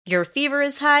Your fever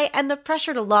is high, and the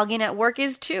pressure to log in at work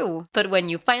is too. But when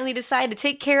you finally decide to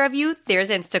take care of you, there's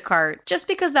Instacart. Just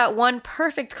because that one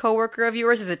perfect coworker of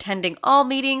yours is attending all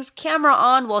meetings, camera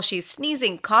on while she's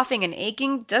sneezing, coughing, and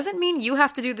aching, doesn't mean you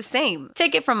have to do the same.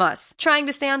 Take it from us. Trying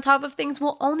to stay on top of things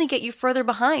will only get you further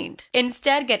behind.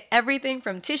 Instead, get everything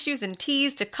from tissues and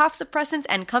teas to cough suppressants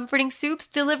and comforting soups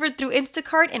delivered through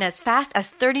Instacart in as fast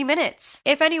as 30 minutes.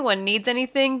 If anyone needs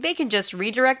anything, they can just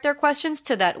redirect their questions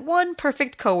to that one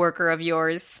perfect coworker of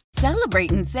yours.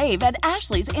 Celebrate and save at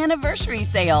Ashley's Anniversary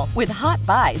Sale. With Hot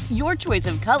Buys, your choice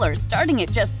of colors starting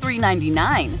at just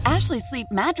 $3.99. Ashley Sleep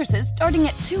mattresses starting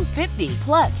at $2.50.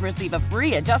 Plus, receive a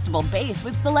free adjustable base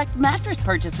with select mattress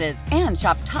purchases. And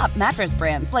shop top mattress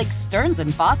brands like Stearns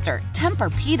 & Foster,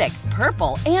 Tempur-Pedic,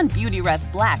 Purple, and Beautyrest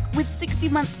Black with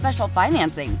 60-month special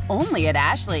financing. Only at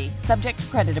Ashley. Subject to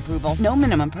credit approval. No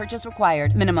minimum purchase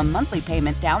required. Minimum monthly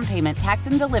payment, down payment, tax,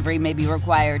 and delivery may be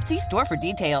required. See store for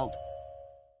details.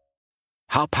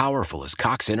 How powerful is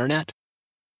Cox Internet?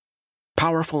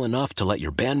 Powerful enough to let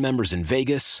your band members in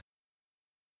Vegas,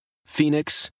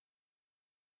 Phoenix,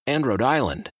 and Rhode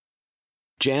Island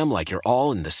jam like you're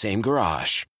all in the same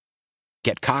garage.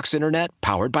 Get Cox Internet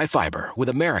powered by fiber with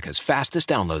America's fastest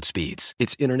download speeds.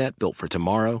 It's internet built for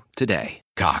tomorrow, today.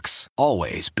 Cox,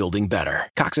 always building better.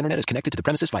 Cox Internet is connected to the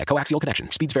premises via coaxial connection.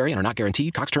 Speeds vary and are not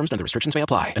guaranteed. Cox terms and other restrictions may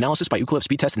apply. Analysis by Ookla of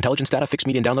Speed Test Intelligence Data. Fixed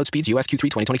median download speeds. US Q3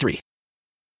 2023.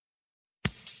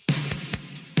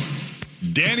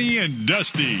 Danny and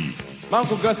Dusty. My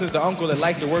Uncle Gus is the uncle that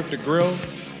likes to work the grill.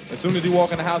 As soon as he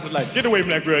walk in the house, it's like, get away from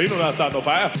that grill. You don't know how to start no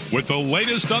fire. With the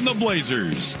latest on the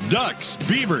Blazers, Ducks,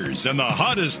 Beavers, and the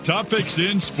hottest topics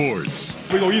in sports.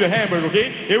 We're going to eat a hamburger, okay?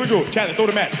 Here we go. Charlie, throw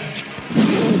the match.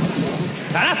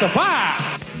 Now that's a fire.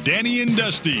 Danny and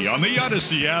Dusty on the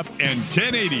Odyssey app and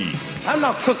 1080. I'm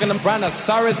not cooking a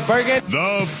brontosaurus burger.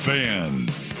 The Fan.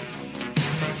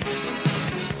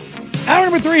 Hour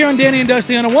number 3 on Danny and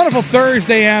Dusty on a wonderful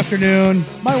Thursday afternoon.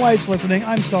 My wife's listening.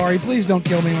 I'm sorry. Please don't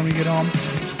kill me when we get home.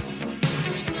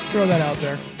 Just throw that out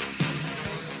there.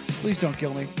 Please don't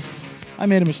kill me. I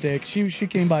made a mistake. She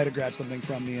came by to grab something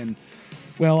from me, and,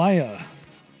 well,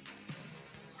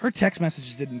 her text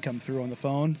messages didn't come through on the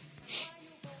phone.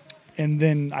 And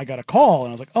then I got a call, and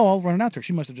I was like, oh, I'll run it out to her.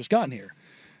 She must have just gotten here.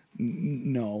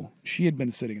 No. She had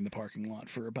been sitting in the parking lot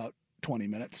for about 20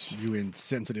 minutes. You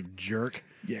insensitive jerk.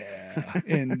 Yeah,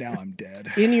 and now I'm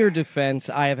dead. In your defense,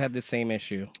 I have had the same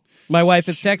issue. My wife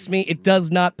has texted me. It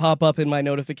does not pop up in my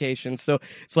notifications. So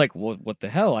it's like, what the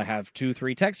hell? I have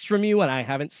 2-3 texts from you, and I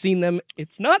haven't seen them.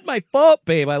 It's not my fault,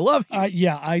 babe. I love you.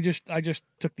 Yeah, I just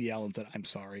took the L and said, I'm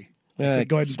sorry. I said,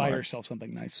 go ahead and buy yourself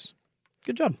something nice.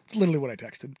 Good job. It's literally what I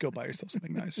texted. Go buy yourself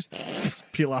something nice.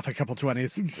 Just peel off a couple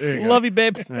 20s. You love you,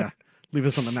 babe. Yeah. Leave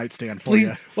this on the nightstand for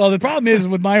you. Well, the problem is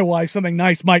with my wife, something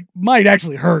nice might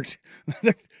actually hurt.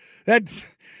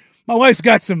 that my wife's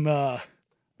got some.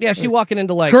 Yeah, she walking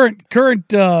into like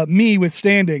current me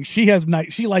withstanding. She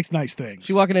likes nice things.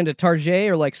 She walking into Target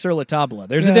or like Sur La Table.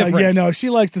 There's a difference. Yeah, no, she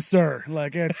likes the Sir.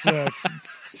 Like it's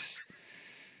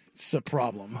a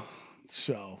problem.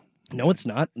 So no, it's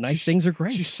not. Nice things are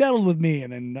great. She settled with me,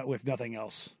 and then with nothing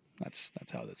else.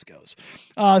 That's how this goes.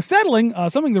 Settling,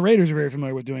 something the Raiders are very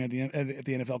familiar with doing at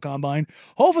the NFL Combine.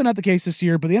 Hopefully not the case this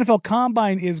year, but the NFL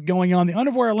Combine is going on. The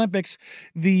Underwear Olympics,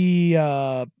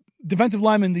 the defensive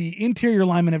linemen, the interior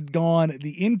linemen have gone.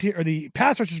 The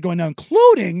pass rushers going down,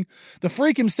 including the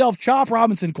freak himself, Chop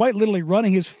Robinson, quite literally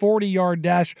running his 40-yard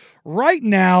dash right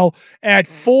now at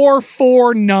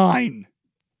 4.49.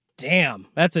 Damn,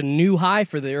 that's a new high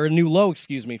for a new low,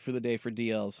 for the day for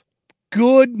DLs.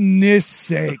 Goodness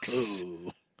sakes.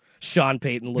 Ooh. Sean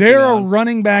Payton looking There are on.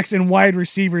 running backs and wide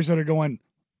receivers that are going,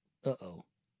 uh-oh.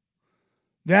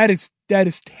 That is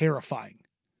terrifying.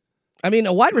 I mean,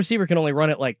 a wide receiver can only run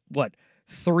at like, what,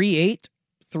 3.8,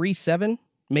 3.7,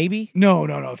 maybe? No.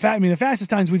 The fastest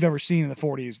times we've ever seen in the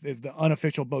 40s is the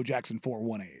unofficial Bo Jackson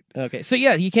 4.18. Okay, so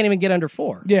yeah, you can't even get under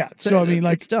 4. Yeah, so I mean,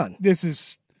 like, it's done. This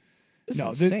is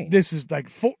insane. This is like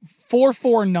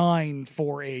 4.49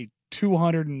 for a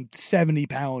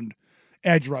 270-pound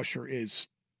edge rusher is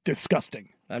disgusting.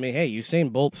 I mean, hey,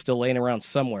 Usain Bolt's still laying around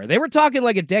somewhere. They were talking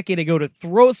like a decade ago to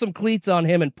throw some cleats on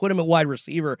him and put him at wide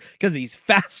receiver because he's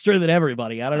faster than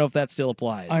everybody. I don't know if that still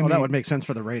applies. That would make sense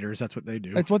for the Raiders. That's what they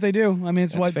do. That's what they do. I mean,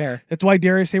 That's fair. That's why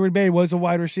Darius Hayward-Bay was a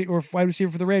wide receiver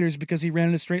for the Raiders, because he ran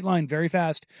in a straight line very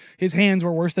fast. His hands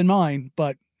were worse than mine,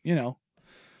 but,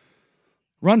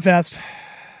 run fast.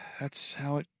 That's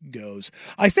how it goes.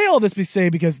 I say all this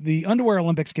because the Underwear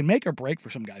Olympics can make or break for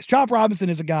some guys. Chop Robinson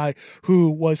is a guy who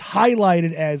was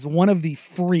highlighted as one of the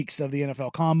freaks of the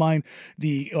NFL Combine,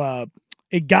 a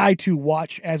guy to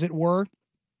watch, as it were.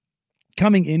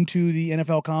 coming into the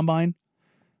NFL Combine,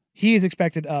 he is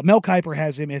expected. Mel Kiper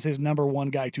has him as his number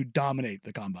one guy to dominate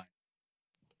the Combine.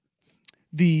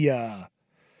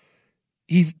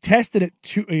 He's tested at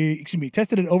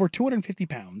tested at over 250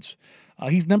 pounds.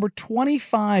 He's number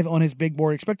 25 on his big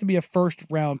board. Expect to be a first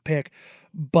round pick,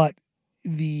 but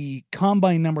the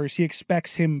Combine numbers, he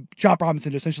expects Chop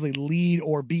Robinson, to essentially lead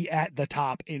or be at the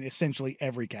top in essentially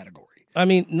every category. I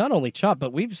mean, not only Chop,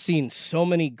 but we've seen so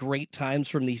many great times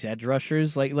from these edge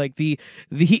rushers. Like the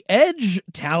edge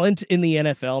talent in the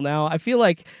NFL now, I feel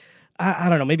like, I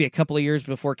don't know, maybe a couple of years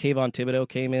before Kayvon Thibodeau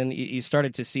came in, you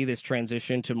started to see this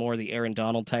transition to more the Aaron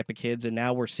Donald type of kids, and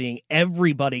now we're seeing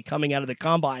everybody coming out of the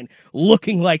Combine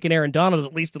looking like an Aaron Donald,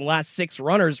 at least in the last 6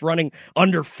 runners, running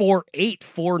under 4.8,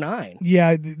 4.9.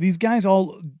 Yeah, these guys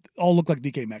all look like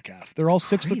DK Metcalf. They're all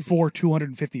 6'4",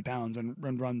 250 pounds, and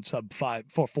run sub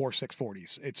 4.6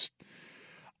 40s.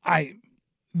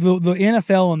 The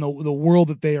NFL and the world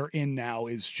that they are in now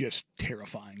is just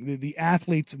terrifying. The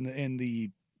athletes and the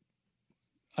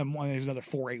there's another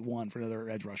 4.81 for another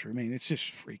edge rusher. I mean, it's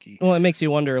just freaky. Well, it makes you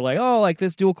wonder, like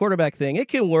this dual quarterback thing, it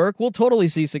can work. We'll totally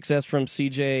see success from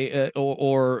CJ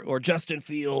or Justin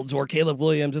Fields or Caleb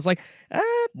Williams. It's like,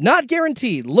 not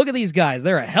guaranteed. Look at these guys.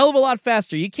 They're a hell of a lot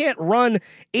faster. You can't run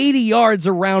 80 yards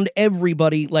around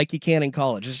everybody like you can in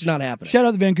college. It's just not happening. Shout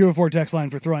out the Vancouver Ford text line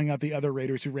for throwing out the other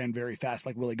Raiders who ran very fast,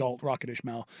 like Willie Gault, Rocket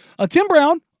Ishmael. Tim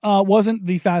Brown wasn't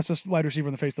the fastest wide receiver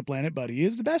on the face of the planet, but he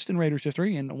is the best in Raiders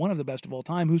history and one of the best of all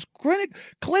time, who's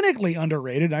clinically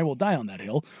underrated. I will die on that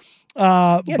hill.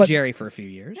 But Jerry for a few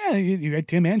years. Yeah, you had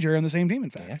Tim and Jerry on the same team, in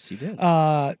fact. Yes, you did.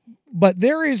 But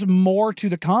there is more to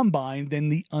the Combine than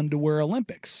the underwear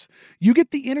Olympics. You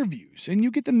get the interviews and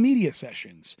you get the media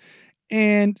sessions.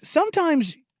 And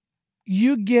sometimes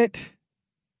you get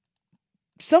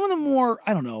some of the more,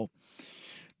 I don't know.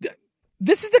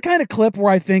 This is the kind of clip where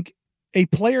I think a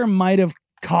player might have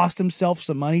cost himself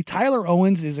some money. Tyler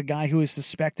Owens is a guy who is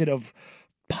suspected of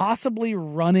possibly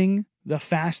running the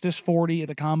fastest 40 at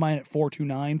the Combine at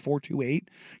 4.29, 4.28.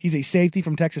 He's a safety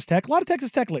from Texas Tech. A lot of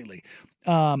Texas Tech lately.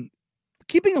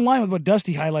 Keeping in line with what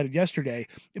Dusty highlighted yesterday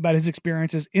about his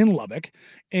experiences in Lubbock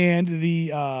and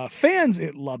the fans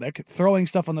at Lubbock throwing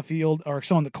stuff on the field or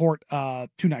on the court 2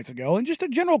 nights ago, and just a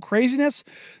general craziness,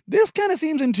 this kind of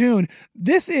seems in tune.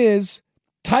 This is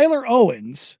Tyler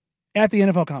Owens at the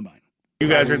NFL Combine. You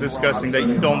guys are discussing that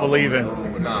you don't believe in.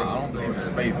 Nah, I don't believe in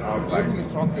space. I'm real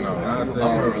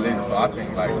religious, so I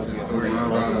think like where he's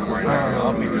from right now. I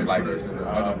don't think it's like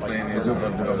other planets and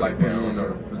other stuff like that. I don't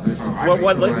know.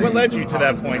 What led you to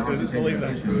that point to believe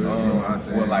that?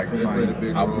 Well, like I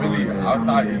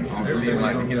thought you should believe in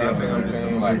like the heliocentric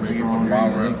thing, like reading some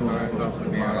wild runs and stuff.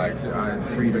 But then like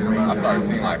I started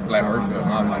seeing like flat Earth stuff,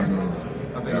 and I was like,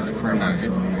 yeah, this is kind of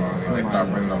interesting. And they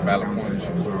start bringing up valid points.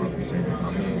 I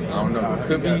mean, I don't know.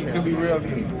 Could be real.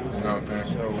 You know what I'm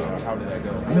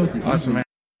saying? Awesome, man.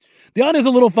 The audio is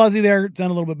a little fuzzy there. It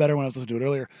sounded a little bit better when I was listening to it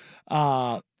earlier.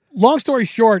 Long story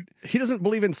short, he doesn't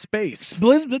believe in space.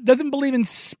 Doesn't believe in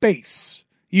space.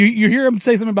 You hear him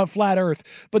say something about flat Earth,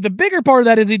 but the bigger part of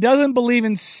that is he doesn't believe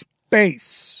in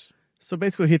space. So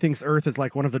basically, he thinks Earth is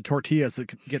like one of the tortillas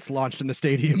that gets launched in the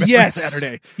stadium every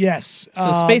Saturday. Yes.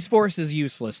 So Space Force is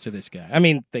useless to this guy. I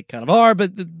mean, they kind of are,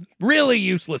 but really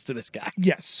useless to this guy.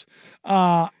 Yes.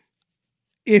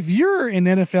 If you're an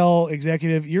NFL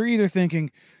executive, you're either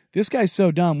thinking, this guy's so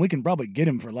dumb, we can probably get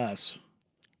him for less.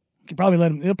 We can probably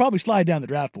let him, he'll probably slide down the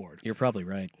draft board. You're probably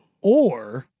right.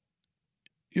 Or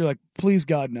you're like, please,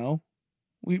 God, no.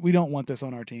 We don't want this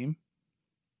on our team.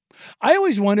 I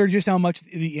always wonder just how much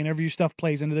the interview stuff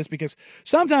plays into this, because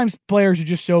sometimes players are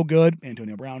just so good,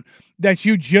 Antonio Brown, that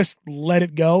you just let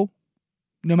it go,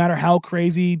 no matter how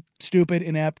crazy, stupid,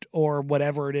 inept, or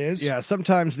whatever it is. Yeah,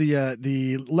 sometimes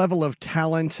the level of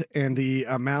talent and the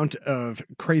amount of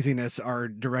craziness are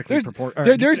directly proportional.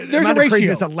 There's a ratio.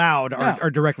 Craziness allowed are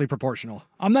directly proportional.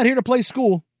 I'm not here to play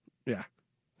school. Yeah.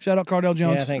 Shout out Cardell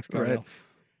Jones. Yeah, thanks, Cardell.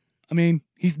 I mean,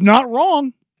 he's not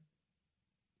wrong.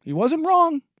 He wasn't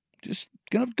wrong. Just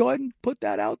going to go ahead and put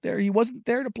that out there. He wasn't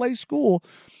there to play school.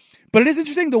 But it is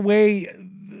interesting the way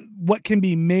what can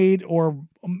be made or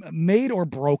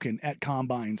broken at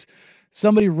combines.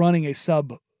 Somebody running a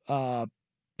subpar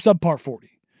 40.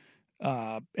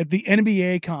 At the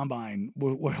NBA combine,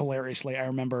 hilariously, I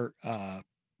remember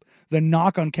the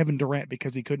knock on Kevin Durant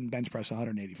because he couldn't bench press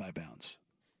 185 pounds.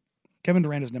 Kevin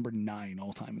Durant is number 9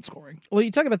 all time in scoring. Well,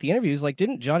 you talk about the interviews. Like,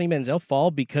 didn't Johnny Manziel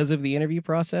fall because of the interview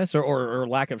process or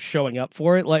lack of showing up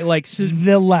for it? Like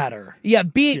the latter. Yeah,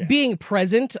 being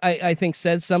present, I think,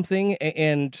 says something,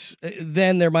 and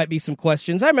then there might be some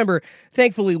questions. I remember,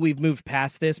 thankfully, we've moved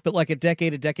past this, but like a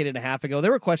decade and a half ago,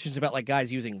 there were questions about like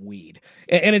guys using weed,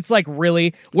 and it's like,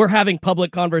 really, we're having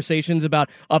public conversations about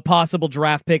a possible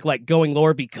draft pick like going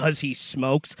lower because he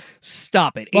smokes.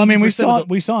 Stop it. Well, I mean, we saw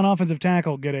an offensive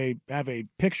tackle have a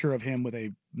picture of him with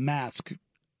a mask.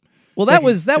 Well, that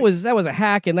was a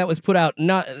hack, and that was put out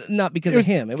not because of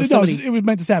him. It was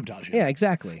meant to sabotage him. Yeah,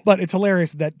 exactly. But it's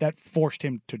hilarious that forced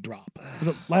him to drop. Was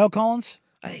it Lyle Collins?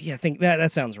 I think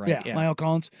that sounds right. Yeah, Lyle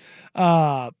Collins.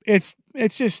 It's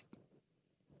just.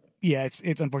 Yeah, it's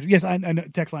unfortunate. Yes, I know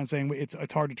text line saying it's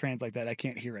hard to translate that. I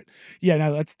can't hear it. Yeah,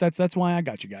 no, that's why I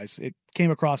got you guys. It came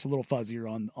across a little fuzzier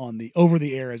on the over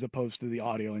the air as opposed to the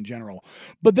audio in general.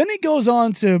 But then he goes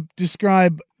on to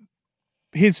describe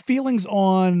his feelings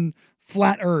on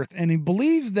flat Earth, and he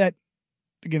believes that,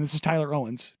 again, this is Tyler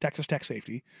Owens, Texas Tech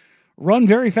safety, run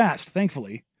very fast.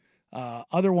 Thankfully,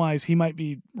 otherwise he might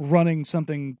be running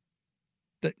something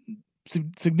that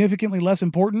significantly less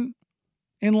important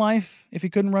in life if he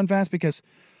couldn't run fast, because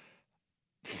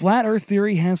flat Earth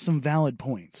theory has some valid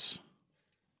points,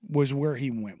 was where he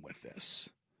went with this.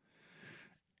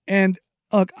 And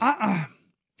look, I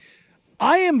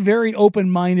am very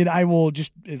open-minded. I will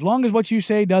just, as long as what you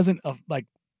say doesn't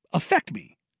affect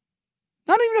me,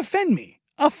 not even offend me,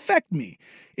 affect me.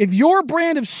 If your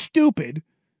brand of stupid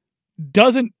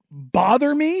doesn't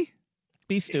bother me,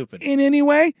 be stupid in any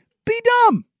way, be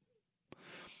dumb.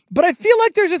 But I feel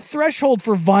like there's a threshold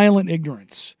for violent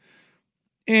ignorance.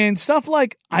 And stuff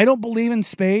like, I don't believe in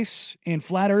space and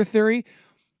flat Earth theory.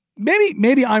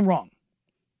 Maybe I'm wrong.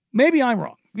 Maybe I'm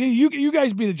wrong. You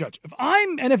guys be the judge. If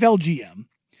I'm NFL GM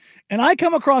and I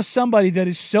come across somebody that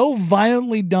is so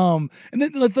violently dumb, and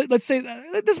then let's say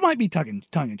this might be tongue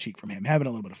in cheek from him, having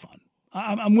a little bit of fun.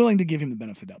 I'm willing to give him the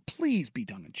benefit of the doubt. Please be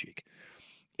tongue in cheek.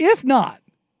 If not,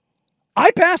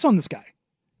 I pass on this guy.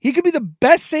 He could be the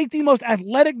best safety, most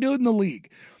athletic dude in the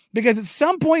league. Because at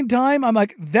some point in time, I'm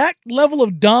like, that level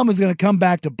of dumb is going to come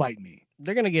back to bite me.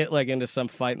 They're going to get like into some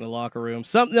fight in the locker room.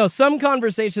 Some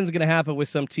conversation is going to happen with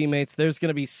some teammates. There's going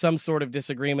to be some sort of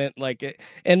disagreement,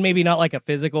 and maybe not like a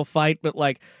physical fight, but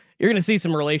like you're going to see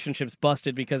some relationships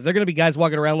busted because they're going to be guys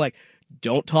walking around like,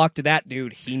 don't talk to that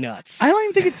dude, he nuts. I don't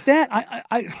even think it's that.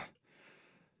 I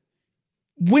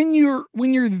when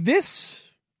you're this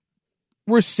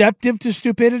receptive to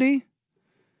stupidity,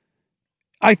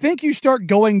 I think you start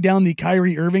going down the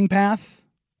Kyrie Irving path.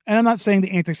 And I'm not saying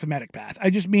the anti-Semitic path. I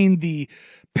just mean the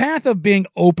path of being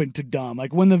open to dumb.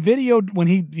 Like when he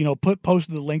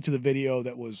posted the link to the video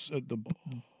that was the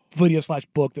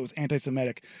video/book that was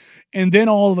anti-Semitic, and then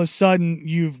all of a sudden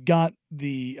you've got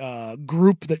the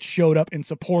group that showed up in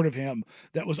support of him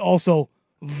that was also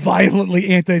violently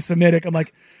anti-Semitic. I'm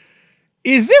like,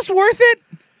 is this worth it?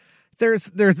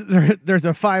 There's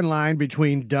a fine line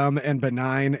between dumb and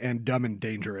benign and dumb and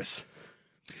dangerous.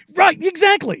 Right,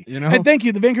 exactly. And thank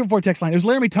you. The Vancouver Ford text line. It was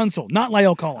Laramie Tunsil, not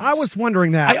Lyle Collins. I was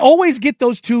wondering that. I always get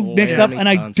those two mixed up, and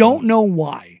I don't know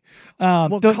why.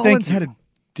 Collins had a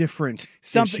different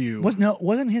issue.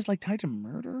 Wasn't his tied to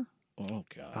murder? Oh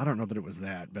God, I don't know that it was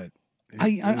that, but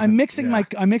I'm mixing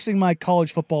my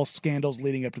college football scandals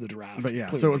leading up to the draft. But yeah,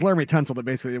 clearly. So it was Laramie Tunsil that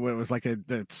basically it was like a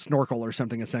snorkel or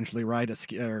something essentially, right? It's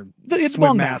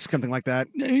swim mask, something like that.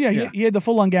 Yeah. He had the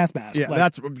full on gas mask. Yeah,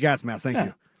 that's gas mask. Thank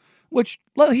you. Which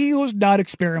he was not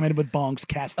experimented with bongs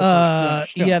cast the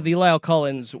first Yeah, the Lyle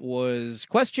Collins was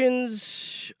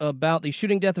questions about the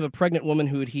shooting death of a pregnant woman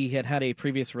who he had a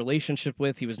previous relationship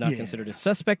with. He was not considered a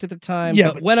suspect at the time,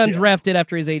 but went undrafted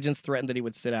after his agents threatened that he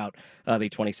would sit out the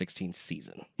 2016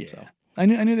 season. Yeah. So. I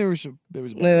knew there was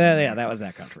that was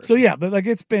that controversy. So yeah, but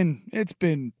it's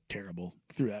been terrible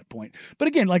through that point. But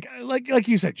again, like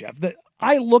you said, Jeff, that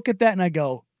I look at that and I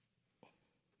go,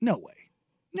 no way.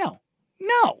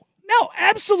 No,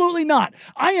 absolutely not.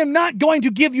 I am not going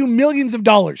to give you millions of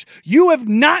dollars. You have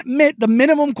not met the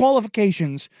minimum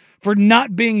qualifications for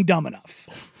not being dumb enough.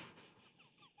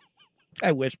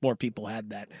 I wish more people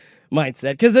had that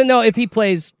mindset. Because if he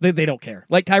plays, they don't care.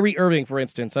 Like Kyrie Irving, for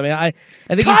instance. I mean, I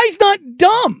think Kyrie's not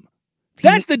dumb.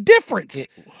 That's the difference.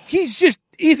 He's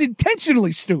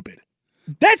intentionally stupid.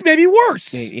 That's maybe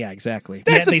worse. Yeah, exactly.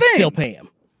 That's the thing. They still pay him.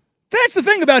 That's the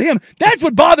thing about him. That's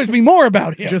what bothers me more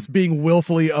about him. Just being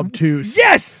willfully obtuse.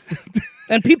 Yes!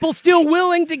 And people still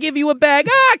willing to give you a bag.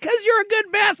 Because you're a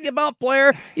good basketball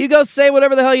player. You go say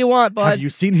whatever the hell you want, bud. Have you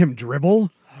seen him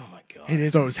dribble? Oh, my God. It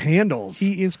is those handles.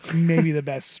 He is maybe the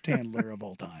best handler of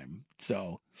all time.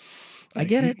 So, I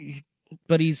get it.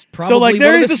 But he's probably so like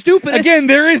one of the stupidest. Again,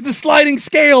 there is the sliding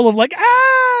scale of like,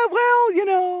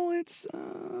 it's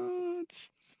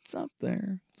up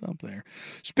there. It's up there.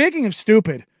 Speaking of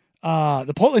stupid,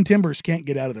 the Portland Timbers can't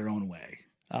get out of their own way.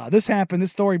 This happened.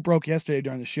 This story broke yesterday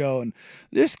during the show, and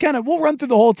we'll run through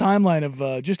the whole timeline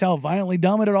of just how violently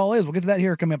dumb it all is. We'll get to that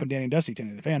here coming up on Danny and Dusty, 10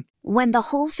 to the Fan. When the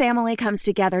whole family comes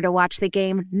together to watch the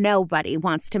game, nobody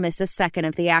wants to miss a second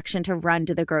of the action to run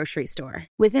to the grocery store.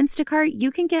 With Instacart,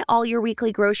 you can get all your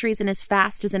weekly groceries in as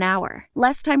fast as an hour.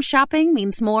 Less time shopping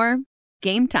means more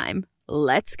game time.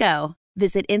 Let's go.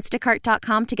 Visit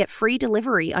instacart.com to get free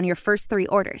delivery on your first 3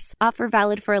 orders. Offer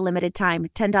valid for a limited time.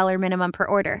 $10 minimum per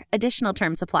order. Additional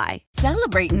terms apply.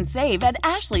 Celebrate and save at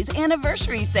Ashley's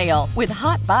Anniversary Sale. With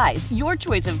Hot Buys, your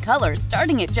choice of colors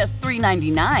starting at just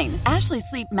 $3.99. Ashley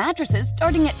Sleep mattresses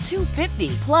starting at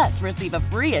 $2.50. Plus, receive a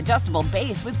free adjustable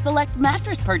base with select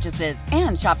mattress purchases.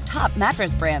 And shop top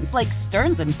mattress brands like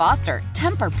Stearns & Foster,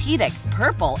 Tempur-Pedic,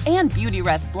 Purple, and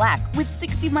Beautyrest Black with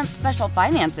 60-month special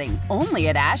financing. Only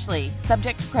at Ashley.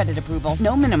 Subject to credit approval.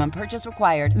 No minimum purchase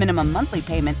required. Minimum monthly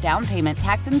payment, down payment,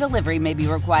 tax, and delivery may be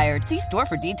required. See store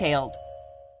for details.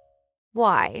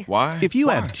 Why? If you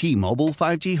have T-Mobile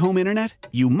 5G home internet,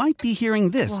 you might be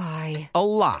hearing this Why? a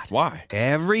lot. Why?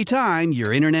 Every time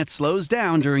your internet slows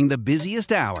down during the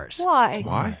busiest hours.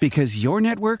 Why? Because your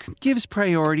network gives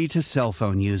priority to cell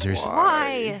phone users.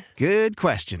 Why? Good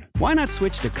question. Why not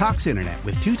switch to Cox Internet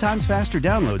with 2 times faster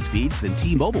download speeds than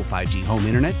T-Mobile 5G home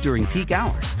internet during peak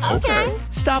hours? Okay.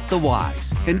 Stop the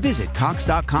whys and visit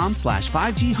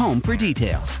cox.com/5G home for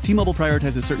details. T-Mobile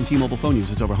prioritizes certain T-Mobile phone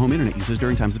users over home internet users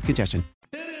during times of congestion.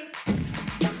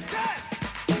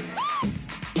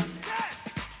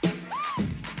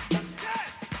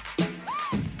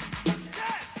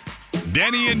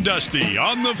 Danny and Dusty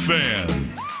on the Fan.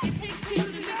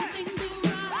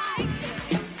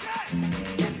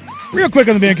 Real quick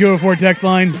on the Vancouver Ford text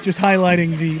line, just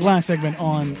highlighting the last segment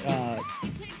on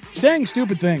saying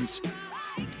stupid things.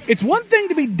 It's one thing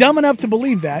to be dumb enough to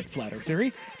believe that, flat earth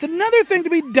theory. It's another thing to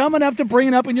be dumb enough to bring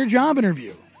it up in your job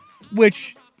interview.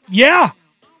 Which, yeah.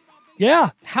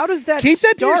 How does that Keep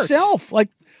that to start? yourself. Like,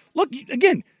 look,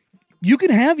 again, you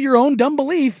can have your own dumb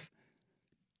belief.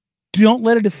 Don't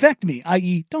let it affect me,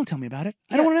 i.e., don't tell me about it.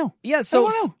 I don't want to know. Yeah, so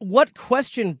what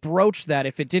question broached that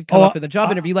if it did come up in the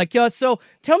job interview? Like, so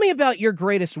tell me about your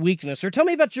greatest weakness or tell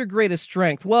me about your greatest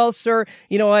strength. Well, sir,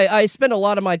 I spend a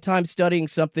lot of my time studying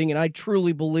something and I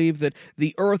truly believe that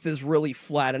the earth is really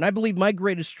flat. And I believe my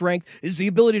greatest strength is the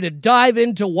ability to dive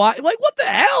into why. Like, what the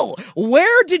hell?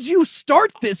 Where did you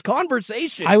start this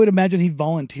conversation? I would imagine he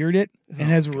volunteered it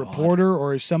and as a reporter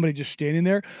or as somebody just standing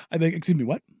there, I'd be like, excuse me,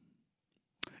 what?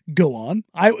 Go on.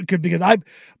 Because I'd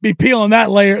be peeling the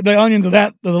layers of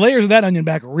that onion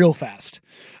back real fast.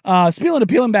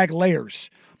 Peeling back layers.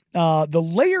 The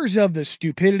layers of the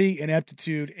stupidity,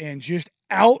 ineptitude, and just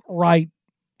outright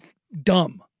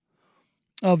dumb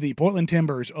of the Portland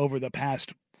Timbers over the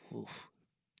past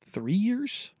 3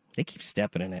 years. They keep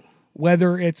stepping in it.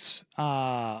 Whether it's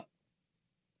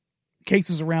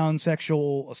cases around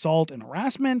sexual assault and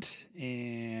harassment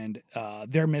and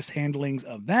their mishandlings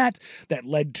of that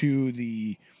led to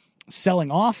the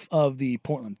selling off of the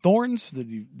Portland Thorns,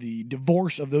 the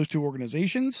divorce of those 2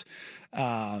 organizations,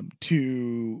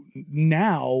 to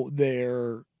now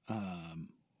their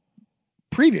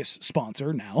previous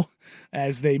sponsor now,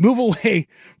 as they move away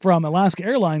from Alaska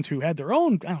Airlines, who had their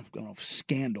own, I don't know if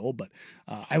scandal, but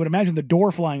I would imagine the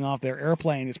door flying off their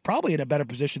airplane is probably in a better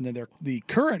position than the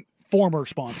current former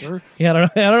sponsor. Yeah, I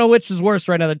don't know which is worse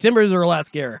right now, the Timbers or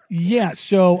Alaska Air. Yeah,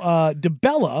 so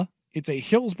DeBella, it's a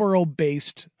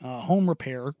Hillsboro-based home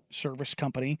repair service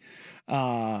company.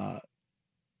 The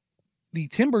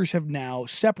Timbers have now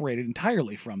separated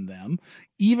entirely from them,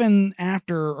 even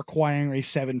after acquiring a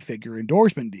 7-figure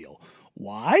endorsement deal.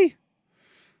 Why?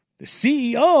 The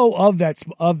CEO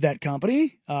of that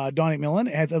company, Donnie Millen,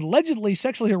 has allegedly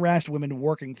sexually harassed women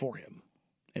working for him.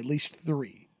 At least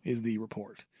 3 is the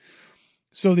report.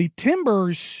 So the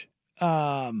Timbers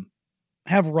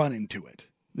have run into it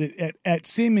at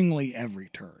seemingly every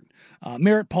turn.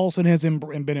 Merritt Paulson has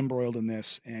been embroiled in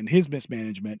this and his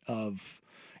mismanagement of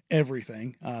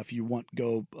everything. If you want,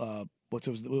 go. What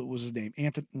was his name?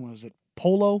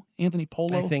 Polo? Anthony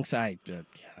Polo? I think so.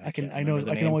 I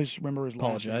can always remember his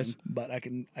last name, but I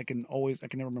can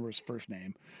never remember his first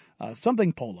name.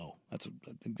 Something Polo. I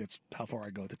think that's how far I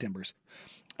go with the Timbers.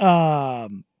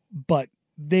 But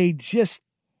they just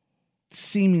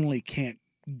seemingly can't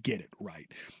get it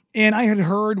right. And I had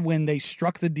heard when they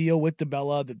struck the deal with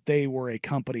DeBella that they were a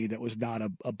company that was not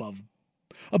above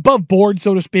board,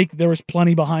 so to speak. There was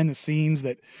plenty behind the scenes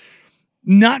that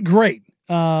not great.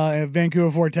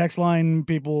 Vancouver Ford text line,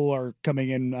 people are coming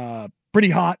in pretty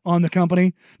hot on the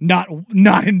company, not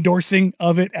endorsing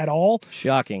of it at all.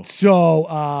 Shocking. So,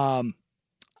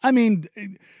 I mean,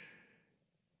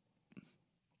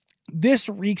 this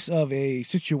reeks of a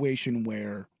situation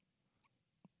where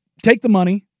take the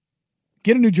money,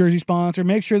 get a New Jersey sponsor,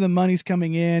 make sure the money's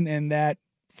coming in, and that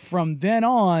from then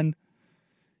on,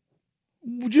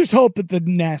 just hope that the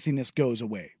nastiness goes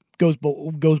away,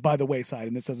 goes by the wayside,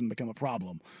 and this doesn't become a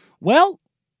problem. Well,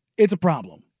 it's a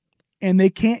problem, and they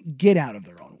can't get out of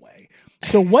their own way.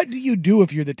 So what do you do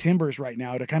if you're the Timbers right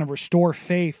now to kind of restore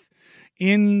faith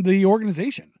in the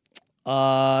organization?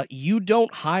 You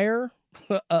don't hire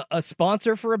a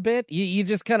sponsor for a bit. You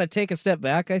just kind of take a step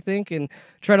back, I think, and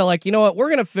try to you know what, we're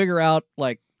going to figure out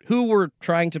who we're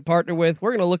trying to partner with.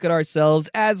 We're going to look at ourselves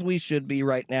as we should be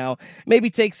right now. Maybe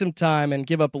take some time and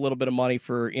give up a little bit of money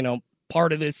for,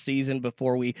 part of this season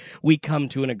before we come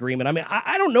to an agreement. I mean,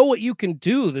 I don't know what you can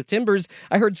do. The Timbers,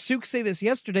 I heard Suk say this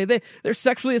yesterday, they're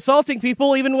sexually assaulting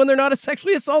people even when they're not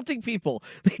sexually assaulting people.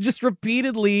 They just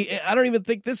repeatedly, I don't even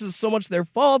think this is so much their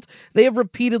fault, they have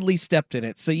repeatedly stepped in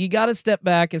it. So you got to step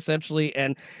back, essentially,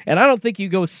 and I don't think you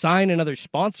go sign another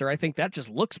sponsor. I think that just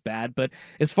looks bad. But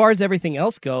as far as everything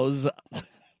else goes,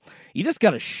 you just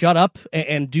got to shut up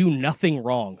and do nothing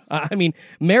wrong. I mean,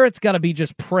 Merritt's got to be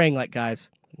just praying guys,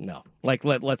 no.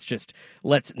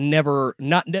 Let's never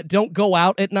don't go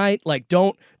out at night.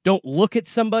 Don't look at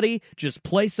somebody, just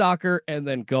play soccer and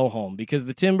then go home, because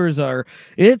the Timbers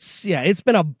it's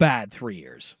been a bad 3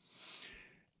 years.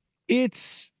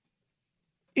 It's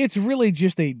really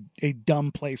just a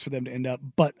dumb place for them to end up,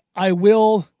 but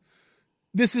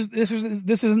this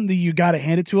isn't the you got to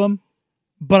hand it to them,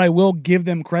 but I will give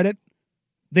them credit.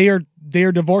 They are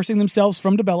divorcing themselves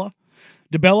from DeBella.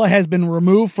 DeBella has been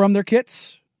removed from their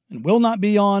kits and will not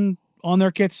be on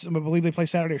their kits. I believe they play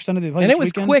Saturday or Sunday. They play and this it was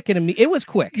weekend. Quick, and it was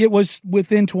quick. It was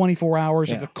within 24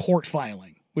 hours of the court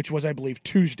filing, which was, I believe,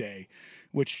 Tuesday,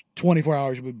 which 24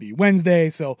 hours would be Wednesday.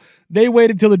 So they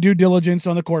waited till the due diligence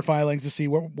on the court filings to see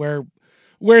where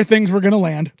things were going to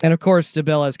land. And of course,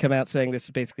 DeBella has come out saying this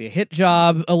is basically a hit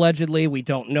job, allegedly. We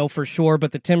don't know for sure,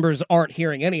 but the Timbers aren't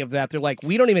hearing any of that. They're like,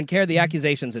 we don't even care. The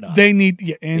accusation's enough. They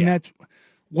need, that's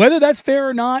whether that's fair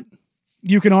or not,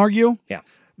 you can argue. Yeah.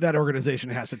 That organization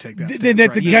has to take that stance,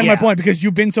 That's right? kind of my point, because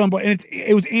you've been so important. And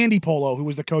it was Andy Polo, who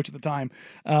was the coach at the time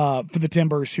for the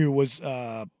Timbers, who was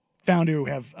found to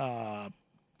have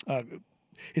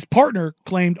his partner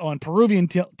claimed on Peruvian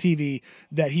TV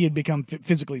that he had become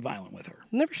physically violent with her.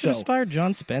 Never should have fired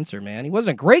John Spencer, man. He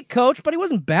wasn't a great coach, but he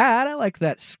wasn't bad. I like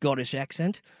that Scottish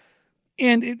accent.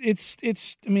 And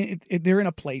they're in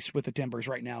a place with the Timbers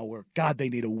right now where, God, they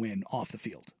need a win off the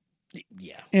field.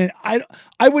 Yeah. And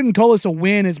I wouldn't call this a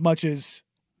win as much as,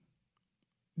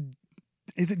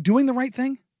 is it doing the right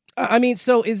thing? I mean,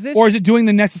 so is this... Or is it doing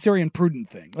the necessary and prudent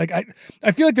thing?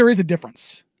 I feel like there is a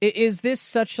difference. Is this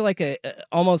such a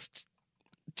almost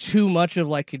too much of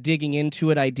digging into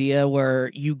it idea where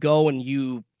you go and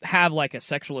you have a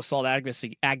sexual assault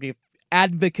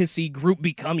advocacy group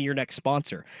become your next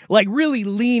sponsor? Really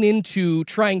lean into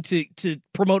trying to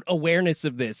promote awareness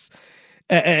of this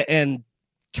and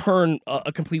turn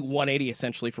a complete 180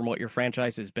 essentially from what your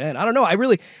franchise has been. I don't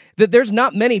know. There's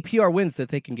not many PR wins that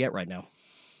they can get right now.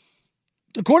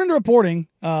 According to reporting,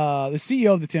 the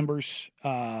CEO of the Timbers,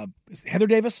 Heather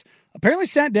Davis, apparently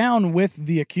sat down with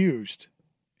the accused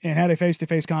and had a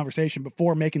face-to-face conversation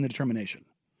before making the determination.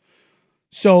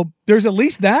 So there's at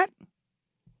least that.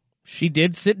 She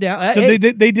did sit down. So they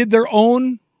did their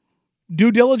own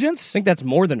due diligence. I think that's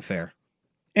more than fair.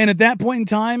 And at that point in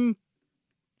time,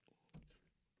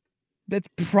 that's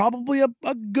probably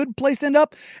a good place to end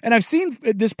up. And I've seen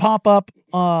this pop up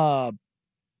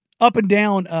and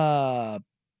down on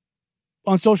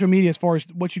social media as far as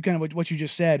what you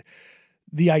just said.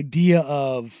 The idea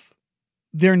of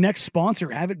their next sponsor,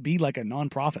 have it be a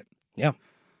nonprofit. Yeah.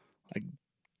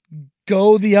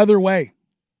 Go the other way.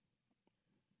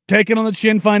 Take it on the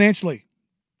chin financially.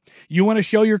 You want to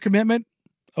show your commitment?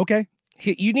 Okay.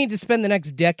 You need to spend the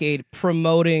next decade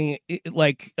promoting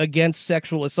against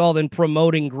sexual assault and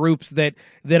promoting groups that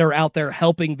are out there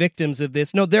helping victims of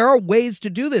this. No, there are ways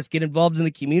to do this. Get involved in the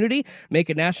community, make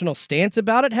a national stance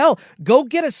about it. Hell, go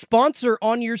get a sponsor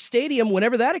on your stadium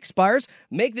whenever that expires.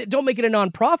 Don't make it a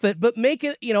nonprofit, but make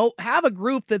it, have a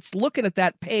group that's looking at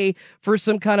that, pay for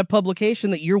some kind of publication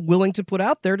that you're willing to put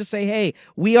out there to say, hey,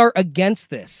 we are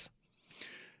against this.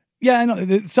 Yeah, I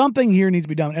know. Something here needs to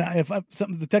be done. And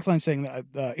the text line is saying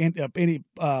that Andy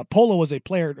Polo was a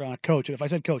player, coach. And if I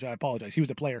said coach, I apologize. He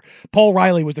was a player. Paul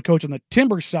Riley was the coach on the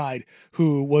Timbers side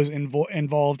who was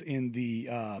involved in the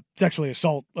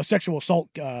sexual assault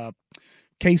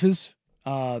cases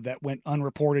that went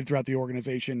unreported throughout the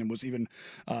organization and was even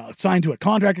signed to a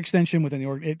contract extension within the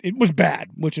org. It was bad,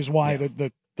 which is why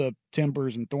the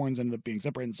Timbers and Thorns ended up being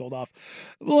separated and sold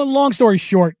off. Well, long story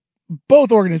short,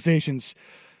 both organizations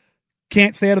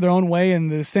can't stay out of their own way,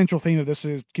 and the central theme of this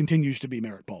continues to be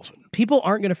Merritt Paulson. People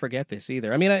aren't going to forget this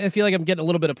either. I mean, I feel like I'm getting a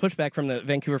little bit of pushback from the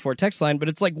Vancouver Ford text line, but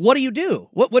it's like, what do you do?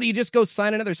 What do you just go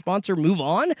sign another sponsor, move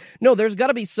on? No, there's got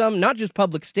to be some, not just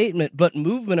public statement, but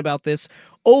movement about this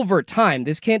over time.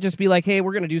 This can't just be like, hey,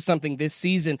 we're going to do something this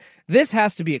season. This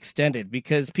has to be extended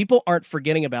because people aren't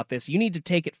forgetting about this. You need to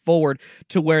take it forward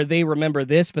to where they remember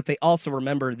this, but they also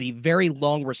remember the very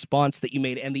long response that you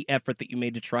made and the effort that you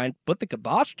made to try and put the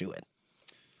kibosh to it.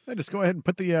 Yeah, just go ahead and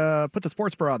put the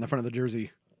sports bra on the front of the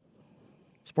jersey.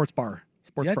 Sports bra.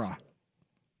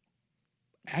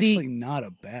 Actually, not a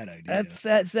bad idea.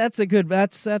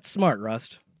 That's smart,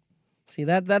 Rust. See,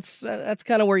 that's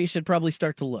kind of where you should probably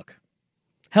start to look.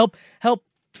 Help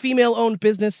female-owned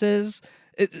businesses.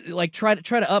 Try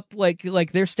to up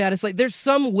like their status. Like there's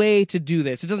some way to do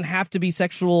this. It doesn't have to be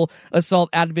sexual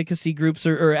assault advocacy groups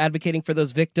or advocating for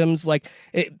those victims.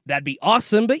 That'd be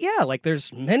awesome. But yeah,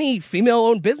 there's many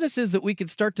female-owned businesses that we could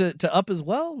start to up as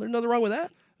well. There's nothing wrong with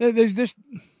that. There's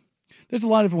a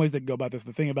lot of different ways that go about this.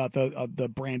 The thing about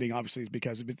the branding obviously is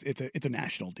because it's a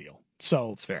national deal.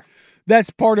 So it's fair. That's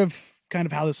part of kind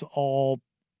of how this all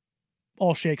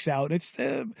shakes out.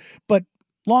 But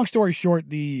long story short,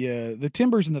 the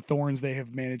Timbers and the Thorns, they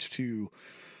have managed to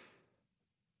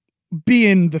be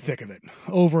in the thick of it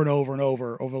over and over and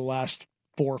over the last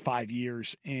 4 or 5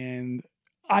 years. And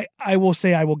I will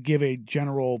say I will give a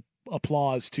general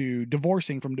applause to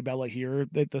divorcing from DeBella here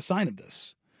at the sign of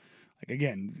this.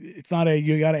 Again, it's not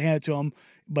you got to hand it to them,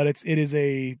 but it is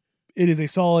a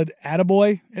solid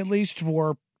attaboy, at least,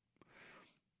 for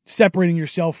separating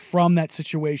yourself from that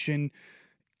situation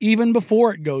even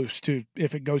before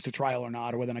if it goes to trial or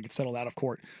not, or whether I could settle out of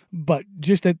court. But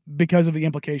just that because of the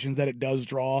implications that it does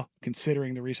draw,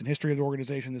 considering the recent history of the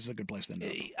organization, this is a good place to end up.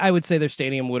 I would say their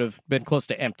stadium would have been close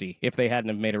to empty if they hadn't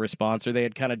have made a response, or they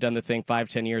had kind of done the thing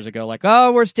 5-10 years ago, like,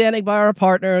 oh, we're standing by our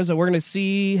partners and we're going to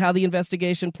see how the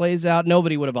investigation plays out.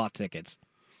 Nobody would have bought tickets.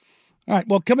 All right,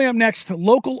 well, coming up next,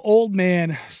 local old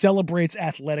man celebrates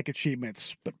athletic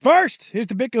achievements. But first, here's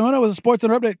the Big Kahuna with a Sports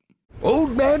Center update.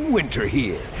 Old Man Winter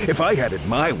here. If I had it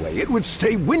my way, it would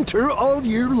stay winter all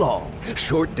year long.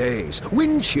 Short days,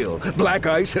 wind chill, black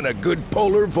ice, and a good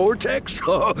polar vortex.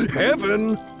 Oh,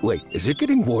 heaven. Wait, is it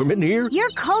getting warm in here? Your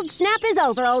cold snap is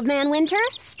over, Old Man Winter.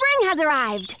 Spring has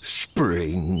arrived.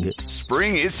 Spring.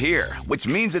 Spring is here, which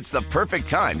means it's the perfect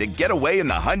time to get away in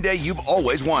the Hyundai you've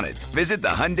always wanted. Visit the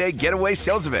Hyundai Getaway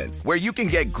Sales Event, where you can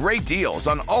get great deals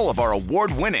on all of our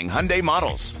award-winning Hyundai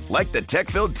models, like the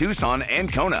tech-filled Tucson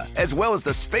and Kona, as well as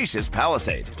the spacious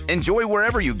Palisade. Enjoy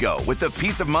wherever you go with the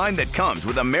peace of mind that comes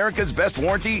with America's best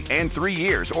warranty and 3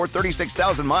 years or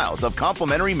 36,000 miles of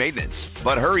complimentary maintenance.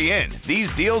 But hurry in,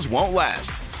 these deals won't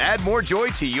last. Add more joy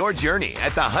to your journey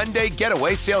at the Hyundai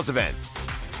Getaway Sales Event.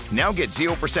 Now get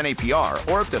 0%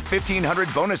 APR or up to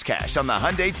 $1,500 bonus cash on the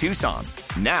Hyundai Tucson.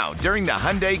 Now, during the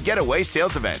Hyundai Getaway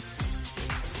Sales Event.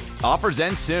 Offers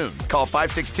end soon. Call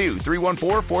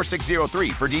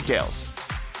 562-314-4603 for details.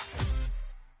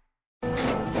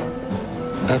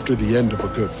 After the end of a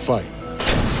good fight,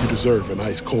 you deserve an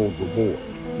ice-cold reward.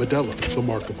 Modelo is the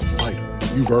mark of a fighter.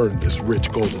 You've earned this rich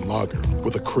golden lager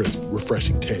with a crisp,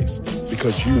 refreshing taste.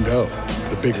 Because you know,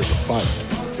 the bigger the fight,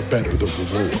 the better the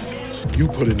reward. You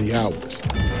put in the hours,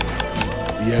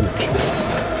 the energy,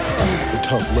 the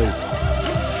tough labor.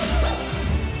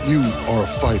 You are a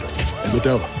fighter, and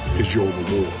Modelo is your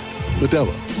reward.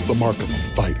 Modelo, the mark of a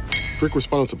fighter. Drink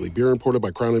responsibly. Beer imported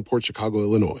by Crown Imports, Chicago,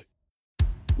 Illinois.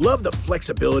 Love the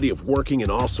flexibility of working in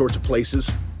all sorts of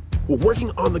places? Well, working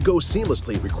on the go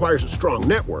seamlessly requires a strong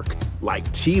network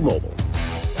like T-Mobile.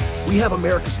 We have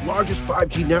America's largest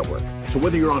 5G network, so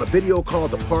whether you're on a video call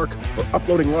at the park or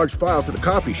uploading large files at a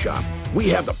coffee shop, we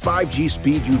have the 5G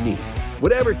speed you need.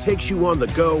 Whatever takes you on the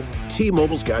go,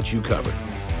 T-Mobile's got you covered.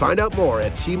 Find out more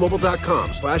at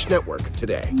T-Mobile.com/network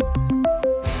today.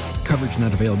 Coverage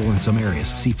not available in some areas.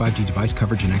 See 5G device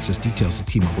coverage and access details at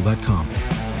T-Mobile.com.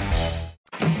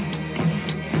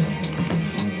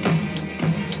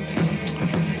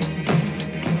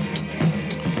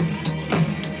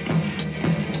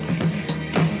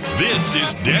 This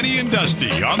This is Danny and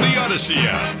Dusty on the Odyssey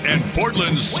app and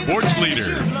Portland's sports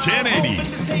leader, 1080,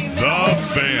 The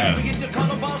Fan.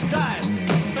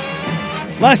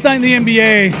 Last night in the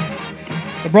NBA,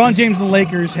 LeBron James and the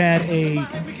Lakers had a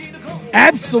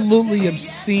absolutely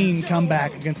obscene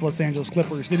comeback against Los Angeles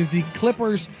Clippers. It is the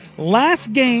Clippers'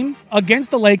 last game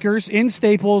against the Lakers in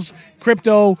Staples,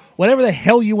 Crypto, whatever the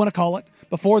hell you want to call it,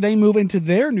 before they move into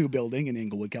their new building in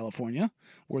Inglewood, California,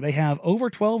 where they have over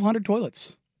 1,200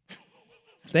 toilets.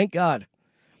 Thank God.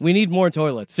 We need more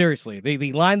toilets. Seriously.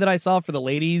 The line that I saw for the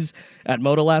ladies at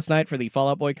Moda last night for the Fall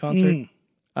Out Boy concert,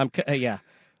 yeah. I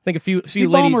think a few Steve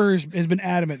ladies... Ballmer has been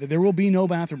adamant that there will be no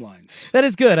bathroom lines. That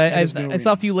is good. I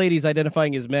saw a few ladies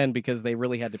identifying as men because they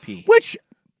really had to pee. Which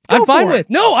I'm fine with.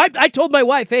 No, I told my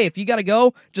wife, hey, if you got to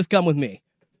go, just come with me.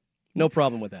 No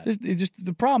problem with that.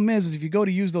 The problem is if you go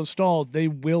to use those stalls, they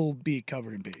will be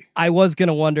covered in pee. I was going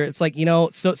to wonder. It's like,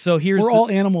 so here's... We're all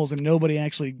animals and nobody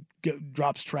actually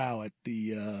drops trow at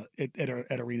the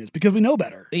at arenas because we know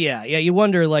better. Yeah. You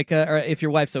wonder if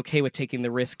your wife's okay with taking the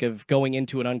risk of going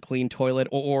into an unclean toilet,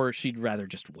 or she'd rather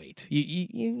just wait.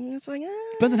 It's like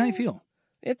depends on how you feel.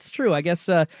 It's true. I guess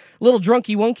a little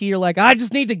drunky wonky. You're like, I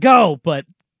just need to go, but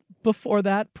before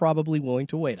that, probably willing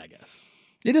to wait. I guess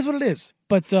it is what it is.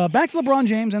 But back to LeBron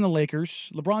James and the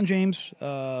Lakers. LeBron James,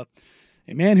 a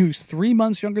man who's 3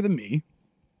 months younger than me,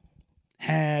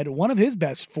 had one of his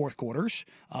best fourth quarters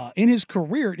in his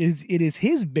career. It is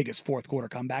his biggest fourth quarter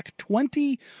comeback.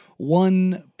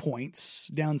 21 points,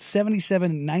 down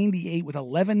 77-98 with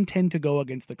 11:10 to go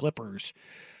against the Clippers.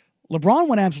 LeBron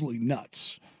went absolutely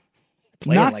nuts.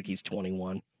 Playing like he's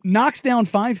 21. Knocks down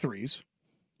 5 threes,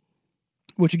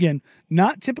 which, again,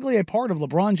 not typically a part of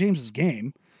LeBron James's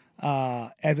game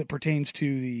as it pertains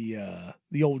to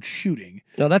the old shooting.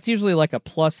 No, that's usually like a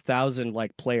plus 1,000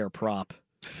 player prop.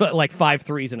 Like 5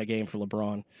 threes in a game for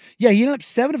LeBron. Yeah, he ended up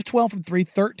 7 of 12 from 3,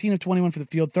 13 of 21 for the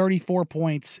field, 34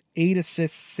 points, 8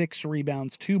 assists, 6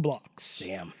 rebounds, 2 blocks.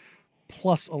 Damn.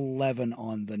 Plus 11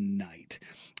 on the night.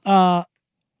 Are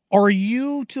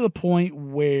you to the point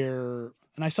where,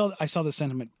 and I saw the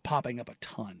sentiment popping up a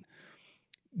ton,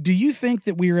 do you think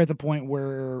that we are at the point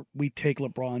where we take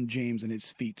LeBron James and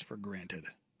his feats for granted?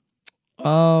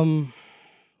 No,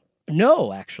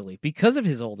 actually, because of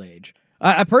his old age.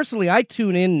 I personally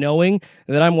tune in knowing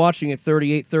that I'm watching a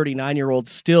 38, 39-year-old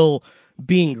still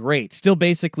being great, still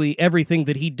basically everything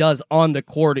that he does on the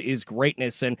court is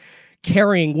greatness and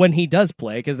carrying when he does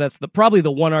play, because that's probably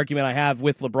the one argument I have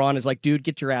with LeBron is like, dude,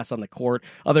 get your ass on the court.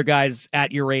 Other guys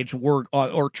at your age were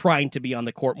or trying to be on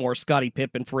the court more. Scottie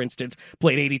Pippen, for instance,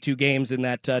 played 82 games in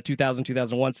that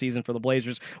 2000-2001 season for the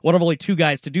Blazers. One of only 2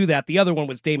 guys to do that. The other one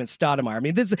was Damon Stoudemire. I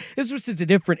mean, this was just a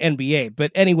different NBA.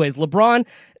 But anyways, LeBron,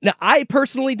 now I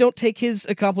personally don't take his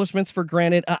accomplishments for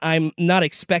granted. I'm not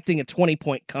expecting a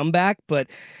 20-point comeback, but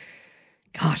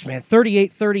gosh, man,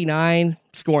 38, 39,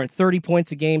 scoring 30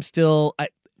 points a game still.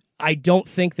 I don't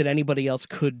think that anybody else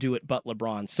could do it but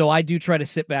LeBron. So I do try to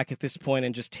sit back at this point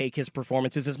and just take his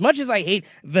performances. As much as I hate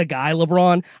the guy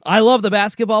LeBron, I love the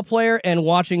basketball player, and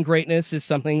watching greatness is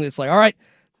something that's like, all right,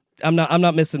 I'm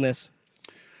not missing this.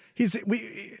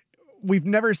 We've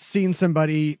never seen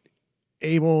somebody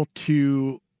able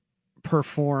to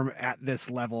perform at this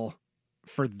level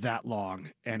for that long,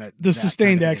 and the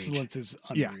sustained excellence is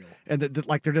unreal. Yeah, and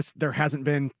there hasn't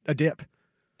been a dip.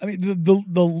 I mean,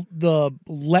 the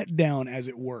letdown, as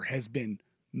it were, has been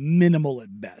minimal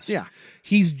at best. Yeah,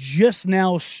 he's just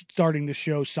now starting to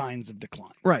show signs of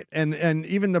decline. Right, and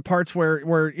even the parts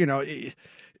where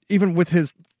even with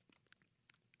his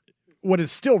what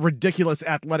is still ridiculous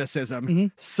athleticism,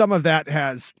 some of that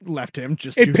has left him.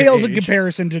 It pales in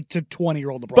comparison to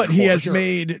 20-year-old LeBron. But he has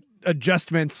made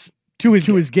adjustments to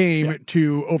his game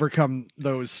to overcome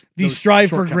those. The strive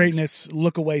for greatness,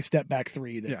 look away, step back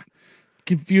 3 that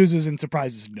confuses and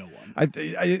surprises no one.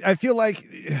 I feel like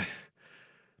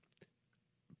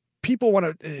people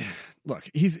want to look.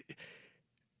 He's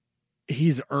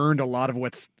earned a lot of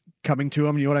what's coming to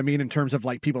him. You know what I mean in terms of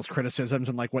like people's criticisms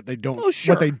and like what they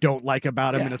don't like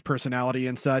about him and his personality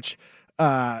and such.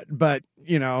 But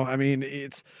I mean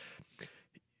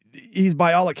he's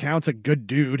by all accounts a good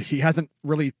dude. He hasn't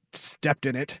really stepped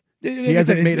in it. He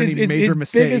hasn't made any major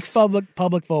mistakes. His biggest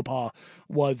public faux pas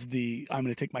was I'm going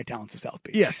to take my talents to South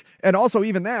Beach. Yes, and also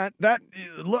even that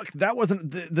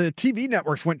wasn't the TV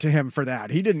networks went to him for that.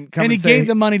 He didn't come and he gave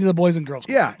the money to the Boys and Girls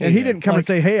Club. Yeah, and he didn't come and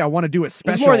say, "Hey, I want to do a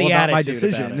special about my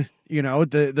decision."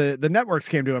 The networks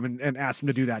came to him and asked him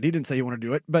to do that. He didn't say he wanted to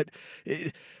do it, but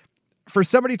for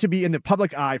somebody to be in the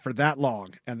public eye for that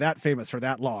long and that famous for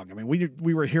that long. I mean,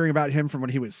 we were hearing about him from when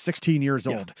he was 16 years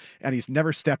old, and he's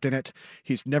never stepped in it.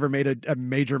 He's never made a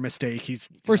major mistake. He's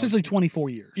for essentially 24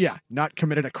 years. Yeah, not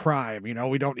committed a crime.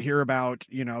 We don't hear about,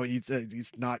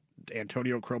 he's not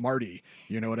Antonio Cromartie.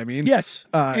 You know what I mean? Yes.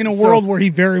 In a world where he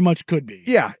very much could be.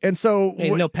 Yeah, and so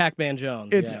he's no Pac-Man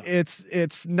Jones.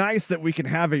 It's nice that we can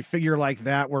have a figure like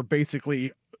that where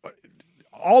basically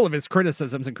all of his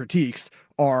criticisms and critiques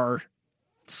are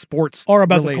sports or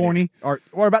about related, the corny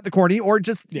or about the corny, or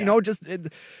just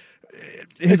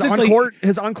his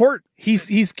on court.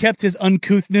 He's kept his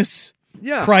uncouthness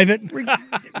private.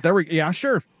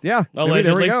 Sure. Yeah. Maybe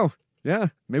there we go. Yeah.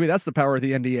 Maybe that's the power of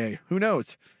the NDA. Who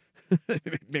knows?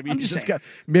 maybe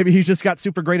he's just got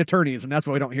super great attorneys, and that's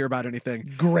why we don't hear about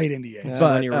anything. Great NDA.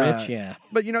 But when you're rich, yeah.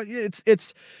 But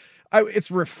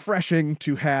it's refreshing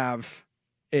to have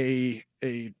a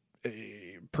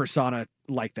persona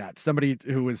like that, somebody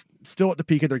who is still at the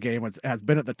peak of their game, has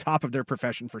been at the top of their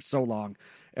profession for so long,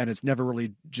 and has never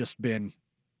really just been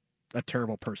a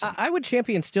terrible person. I would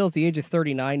champion still at the age of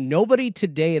 39. Nobody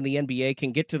today in the NBA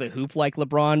can get to the hoop like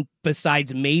LeBron,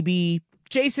 besides maybe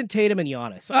Jason Tatum and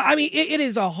Giannis. I mean, it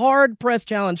is a hard press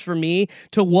challenge for me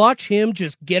to watch him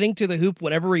just getting to the hoop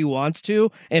whenever he wants to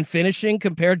and finishing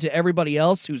compared to everybody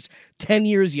else who's 10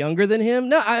 years younger than him.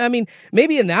 No, I mean,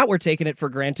 maybe in that we're taking it for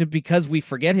granted because we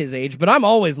forget his age, but I'm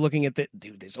always looking at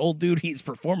this old dude, he's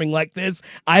performing like this.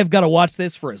 I've got to watch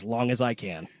this for as long as I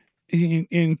can.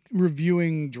 In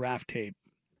reviewing draft tape,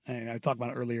 and I talked about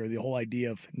it earlier, the whole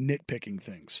idea of nitpicking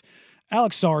things.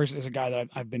 Alex Sars is a guy that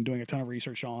I've been doing a ton of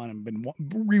research on and been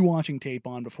rewatching tape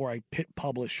on before I hit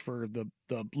publish for the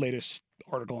latest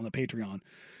article on the Patreon.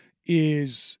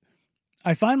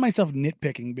 I find myself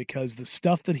nitpicking because the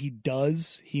stuff that he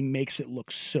does, he makes it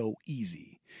look so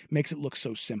easy, makes it look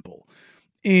so simple.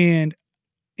 And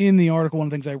in the article, one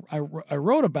of the things I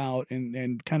wrote about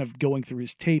and kind of going through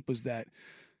his tape was that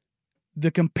the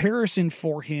comparison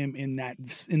for him in that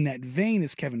vein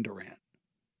is Kevin Durant.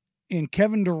 And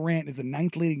Kevin Durant is the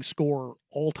 9th leading scorer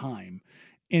all time.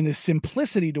 And the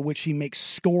simplicity to which he makes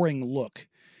scoring look.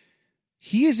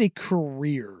 He is a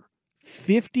career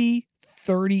 50,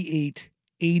 38,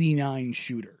 89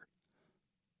 shooter.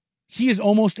 He is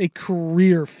almost a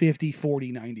career 50,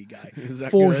 40, 90 guy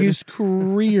for his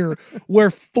career, where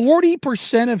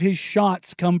 40% of his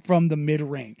shots come from the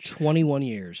mid-range. 21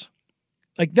 years.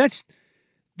 Like that's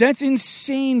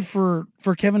insane for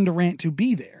Kevin Durant to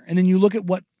be there. And then you look at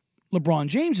what LeBron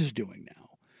James is doing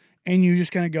now, and you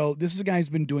just kind of go, this is a guy who's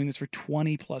been doing this for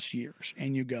 20 plus years.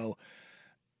 And you go,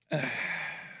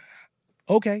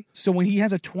 okay. So when he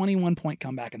has a 21-point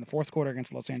comeback in the fourth quarter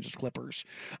against the Los Angeles Clippers,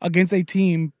 against a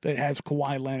team that has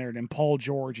Kawhi Leonard and Paul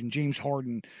George and James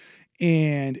Harden,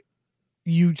 and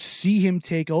you see him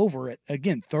take over at,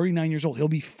 again, 39 years old. He'll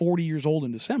be 40 years old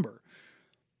in December.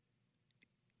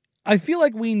 I feel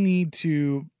like we need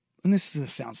to, and this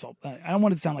sounds so, I don't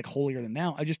want it to sound like holier than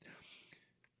thou.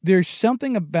 There's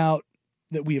something about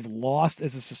that we have lost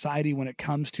as a society when it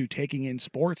comes to taking in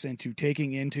sports and to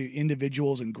taking into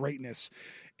individuals and greatness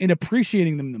and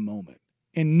appreciating them in the moment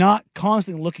and not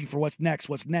constantly looking for what's next,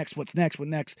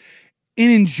 and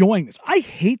enjoying this. I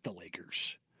hate the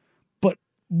Lakers, but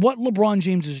what LeBron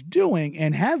James is doing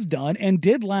and has done and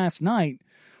did last night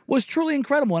was truly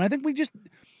incredible. And I think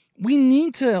we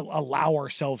need to allow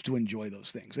ourselves to enjoy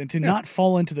those things and to not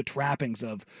fall into the trappings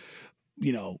of,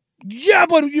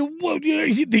 but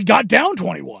he got down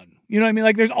 21. You know what I mean?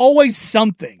 Like there's always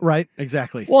something. Right.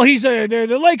 Exactly. Well,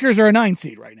 the Lakers are a 9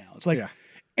 seed right now. It's like,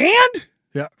 and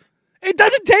it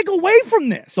doesn't take away from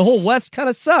this. The whole West kind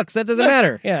of sucks. That doesn't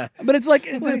matter. Yeah. But it's like,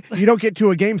 you don't get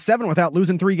to a game 7 without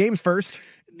losing 3 games first.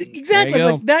 Exactly.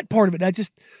 Like that part of it.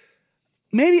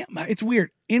 Maybe it's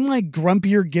weird. In my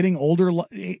grumpier, getting older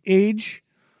age,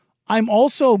 I'm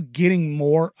also getting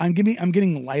more. I'm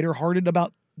getting lighter hearted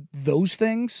about those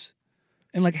things,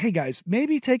 and like, hey guys,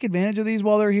 maybe take advantage of these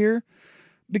while they're here,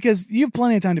 because you have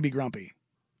plenty of time to be grumpy,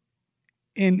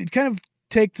 and it kind of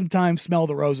take some time, smell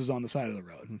the roses on the side of the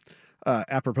road.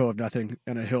 Apropos of nothing,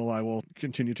 and a hill I will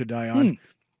continue to die on.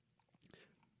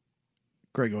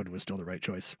 Greg Oden was still the right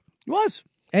choice. He was.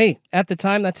 Hey, at the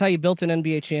time, that's how you built an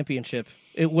NBA championship.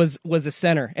 It was a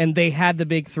center, and they had the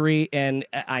big 3, and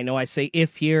I know I say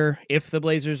if the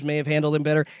Blazers may have handled him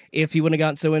better, if he wouldn't have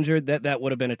gotten so injured, that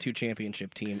would have been a 2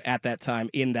 championship team at that time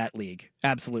in that league.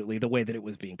 Absolutely, the way that it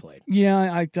was being played.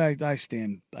 Yeah, I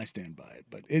stand by it,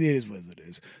 but it is what it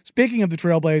is. Speaking of the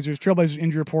Trailblazers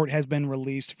injury report has been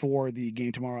released for the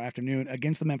game tomorrow afternoon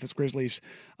against the Memphis Grizzlies.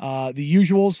 The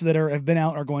usuals that have been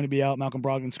out are going to be out: Malcolm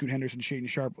Brogdon, Scoot Henderson, Shaedon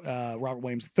Sharpe, Robert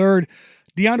Williams III.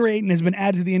 DeAndre Ayton has been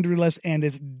added to the injury list and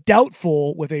is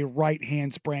doubtful with a right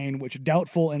hand sprain, which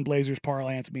doubtful in Blazers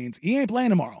parlance means he ain't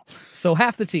playing tomorrow. So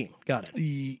half the team, got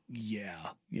it. Yeah,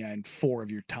 and 4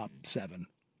 of your top 7.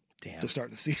 Damn. To start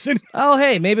the season. Oh,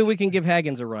 hey, maybe we can give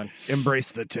Haggins a run.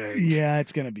 Embrace the tank. Yeah,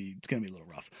 it's gonna be a little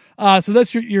rough. So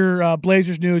that's your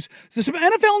Blazers news. So some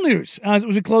NFL news as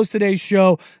we close today's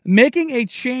show, making a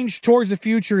change towards the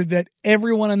future that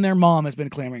everyone and their mom has been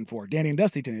clamoring for. Danny and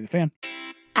Dusty, Danny the Fan.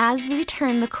 As we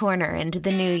turn the corner into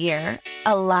the new year,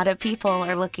 a lot of people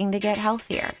are looking to get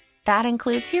healthier. That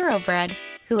includes Hero Bread,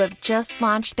 who have just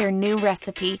launched their new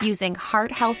recipe using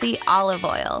heart-healthy olive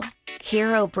oil.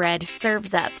 Hero Bread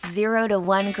serves up 0 to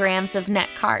 1 grams of net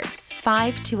carbs,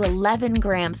 5 to 11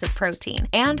 grams of protein,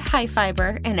 and high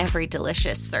fiber in every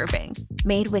delicious serving.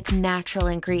 Made with natural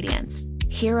ingredients,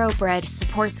 Hero Bread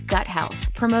supports gut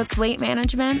health, promotes weight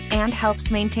management, and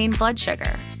helps maintain blood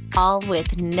sugar. All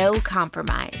with no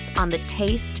compromise on the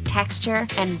taste, texture,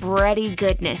 and bready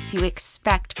goodness you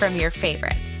expect from your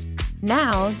favorites.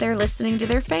 Now they're listening to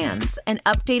their fans and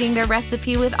updating their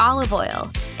recipe with olive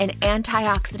oil, an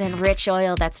antioxidant-rich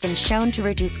oil that's been shown to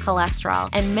reduce cholesterol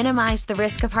and minimize the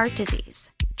risk of heart disease.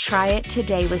 Try it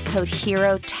today with code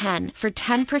HERO10 for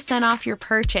 10% off your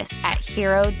purchase at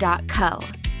hero.co.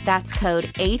 That's code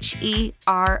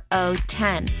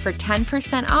HERO10 for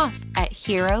 10% off at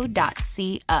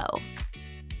hero.co.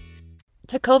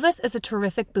 Tecovas is a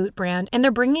terrific boot brand, and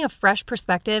they're bringing a fresh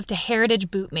perspective to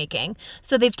heritage boot making.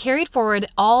 So they've carried forward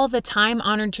all the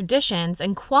time-honored traditions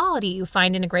and quality you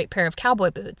find in a great pair of cowboy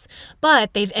boots,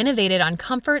 but they've innovated on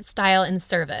comfort, style, and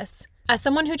service. As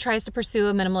someone who tries to pursue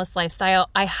a minimalist lifestyle,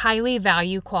 I highly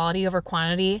value quality over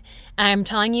quantity, and I'm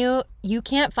telling you, you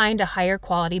can't find a higher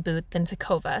quality boot than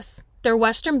Tecovas. Their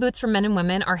Western boots for men and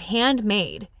women are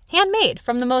handmade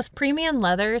from the most premium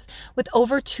leathers with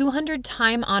over 200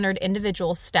 time-honored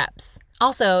individual steps.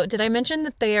 Also, did I mention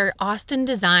that they are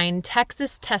Austin-designed,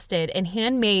 Texas-tested, and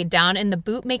handmade down in the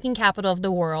boot-making capital of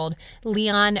the world,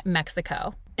 Leon,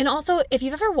 Mexico. And also, if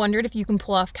you've ever wondered if you can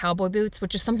pull off cowboy boots,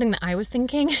 which is something that I was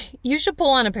thinking, you should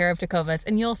pull on a pair of Tecovas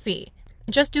and you'll see.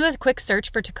 Just do a quick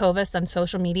search for Tecovas on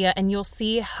social media and you'll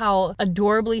see how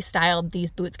adorably styled these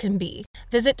boots can be.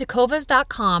 Visit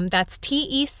tecovas.com, that's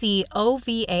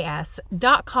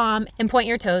TECOVAS.com, and point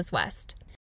your toes west.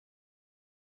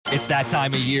 It's that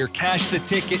time of year. Cash the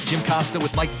Ticket. Jim Costa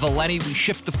with Mike Valeni. We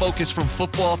shift the focus from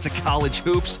football to college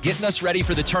hoops, getting us ready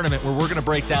for the tournament where we're going to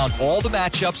break down all the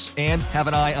matchups and have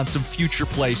an eye on some future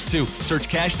plays too. Search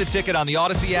Cash the Ticket on the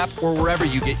Odyssey app or wherever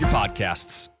you get your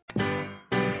podcasts.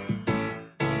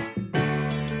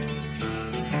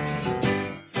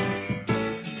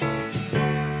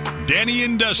 Danny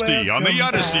and Dusty on the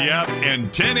Odyssey app and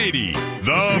 1080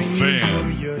 The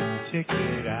Fan.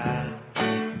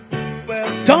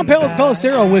 Tom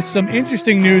Pelissero with some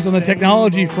interesting news on the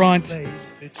technology front.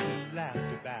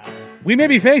 We may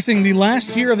be facing the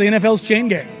last year of the NFL's chain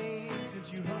gang.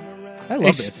 I love a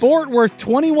this. Sport worth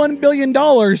 $21 billion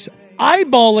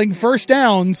eyeballing first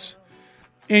downs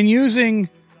and using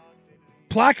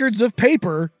placards of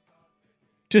paper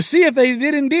to see if they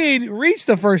did indeed reach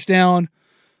the first down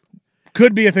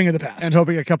could be a thing of the past. And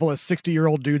hoping a couple of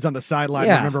 60-year-old dudes on the sideline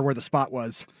remember where the spot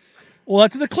was. Well,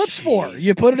 that's what the clip's for.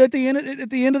 You put it at the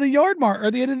end of the yard mark or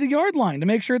the end of the yard line to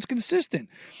make sure it's consistent.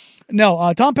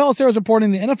 No, Tom Pelissero is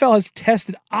reporting the NFL has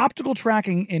tested optical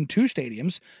tracking in 2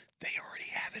 stadiums. They already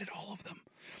have it at all of them.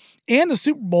 And the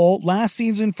Super Bowl last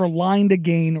season for line to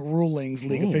gain rulings,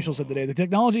 league officials said today. The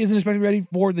technology isn't expected to be ready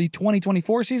for the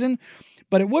 2024 season,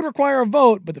 but it would require a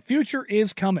vote, but the future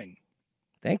is coming.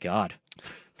 Thank God.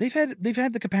 They've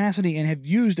had the capacity and have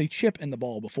used a chip in the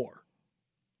ball before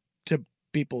to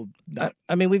people.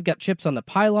 I mean, we've got chips on the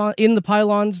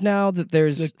pylons now. That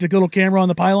there's the little camera on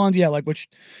the pylons. Yeah,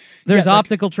 there's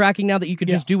optical tracking now that you could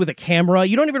just do with a camera.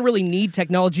 You don't even really need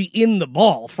technology in the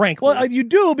ball, frankly. Well, you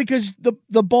do because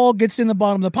the ball gets in the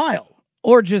bottom of the pile,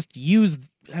 or just use.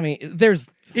 I mean, there's.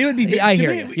 It would be. I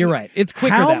hear you. You're right. It's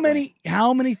quicker.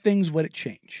 How many things would it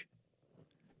change?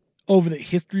 Over the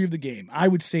history of the game, I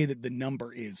would say that the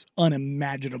number is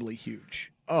unimaginably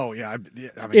huge. Oh, yeah. I mean,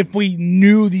 if we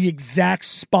knew the exact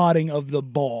spotting of the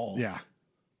ball. Yeah.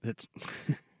 It's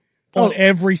on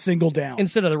every single down.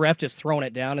 Instead of the ref just throwing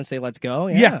it down and say, let's go.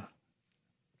 Yeah.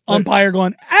 Umpire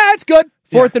going, it's good.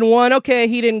 4th and 1. Okay,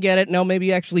 he didn't get it. No, maybe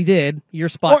he actually did. Your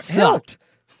spot sucked.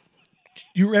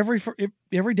 you're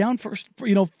every down first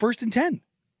and 10.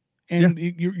 And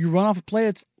you run off a play,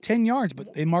 it's 10 yards,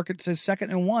 but they mark it says 2nd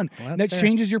and 1. Well, and that fair.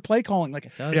 changes your play calling.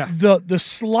 Like does. the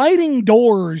sliding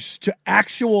doors to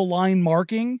actual line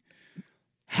marking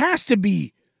has to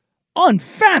be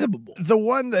unfathomable. The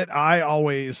one that I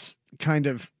always kind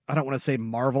of, I don't want to say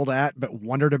marveled at, but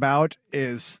wondered about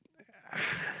is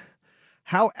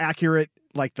how accurate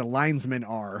like the linesmen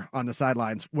are on the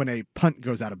sidelines when a punt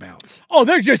goes out of bounds. Oh,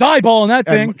 they're just eyeballing that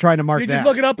thing. And trying to mark You're that. just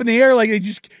looking up in the air like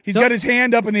he's got his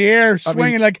hand up in the air,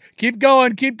 swinging like, keep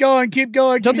going, keep going, keep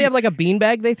going. Don't they have like a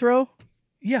beanbag they throw?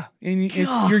 Yeah, and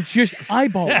you're just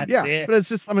eyeballing. That's but it's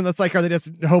just, that's like, are they just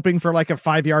hoping for like a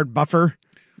 5-yard buffer,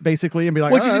 basically, and be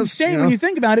like, which is insane when you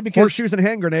think about it, because horseshoes and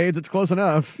hand grenades, it's close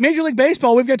enough. Major League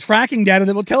Baseball, we've got tracking data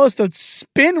that will tell us the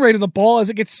spin rate of the ball as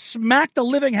it gets smacked the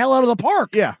living hell out of the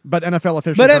park. Yeah, but NFL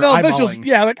officials are eyeballing.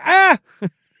 yeah, like,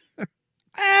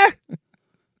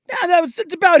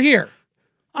 it's about here.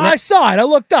 I saw it. I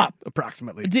looked up.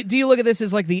 Approximately. Do you look at this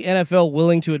as like the NFL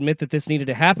willing to admit that this needed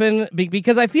to happen?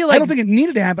 Because I feel like... I don't think it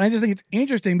needed to happen. I just think it's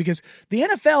interesting because the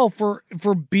NFL,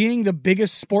 for being the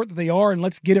biggest sport that they are, and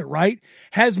let's get it right,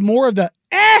 has more of the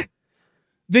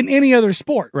than any other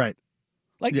sport. Right.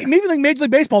 Like maybe like Major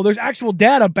League Baseball, there's actual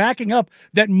data backing up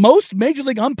that most Major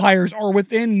League umpires are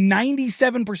within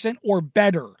 97% or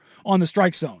better on the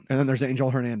strike zone. And then there's Angel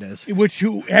Hernandez,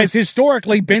 who has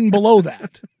historically been below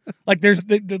that. Like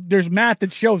there's math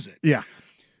that shows it. Yeah.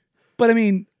 But I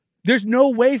mean, there's no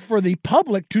way for the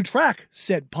public to track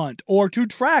said punt or to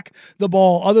track the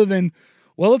ball other than,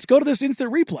 well, let's go to this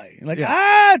instant replay. Like,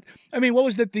 I mean, what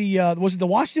was that? Was it the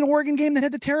Washington Oregon game that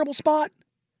had the terrible spot?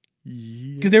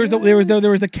 Because there was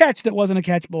the catch that wasn't a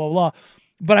catch, blah blah blah.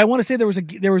 But I want to say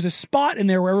there was a spot in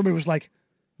there where everybody was like,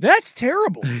 "That's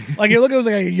terrible." Like it was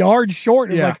like a yard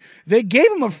short. It was like they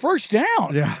gave him a first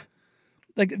down. Yeah,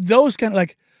 like those kind of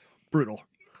like brutal.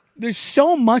 There's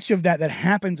so much of that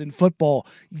happens in football,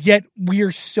 yet we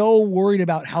are so worried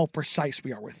about how precise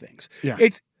we are with things. Yeah.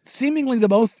 It's seemingly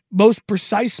the most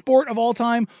precise sport of all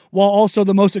time, while also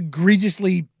the most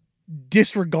egregiously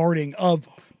disregarding of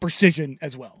precision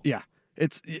as well. Yeah.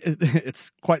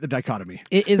 It's quite the dichotomy.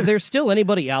 Is there still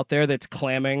anybody out there that's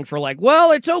clamming for like,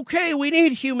 well, it's okay, we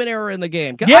need human error in the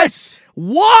game? Yes.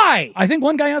 Why? I think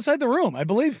one guy outside the room. I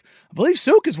believe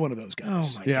Souk is one of those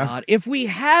guys. Oh my God. If we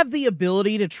have the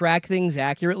ability to track things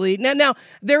accurately, now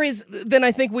then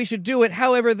I think we should do it.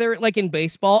 However, there, like in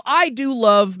baseball, I do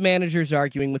love managers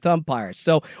arguing with umpires.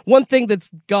 So one thing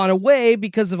that's gone away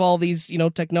because of all these,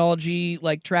 technology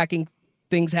like tracking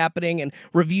things happening and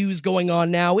reviews going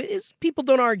on now is people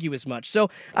don't argue as much. So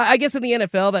I guess in the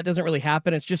NFL that doesn't really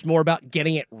happen. It's just more about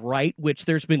getting it right, which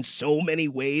there's been so many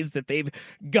ways that they've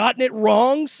gotten it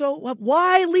wrong. So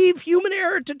why leave human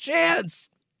error to chance?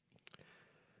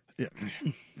 Yeah.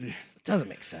 It doesn't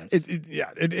make sense.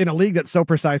 In a league that's so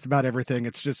precise about everything,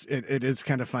 it's just it is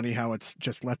kind of funny how it's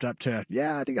just left up to,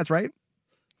 I think that's right.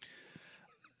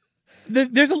 The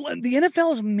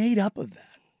NFL is made up of that.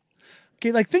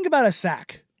 Okay, like think about a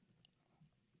sack.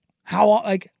 How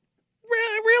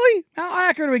really? How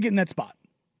accurate are we getting that spot?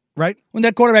 Right? When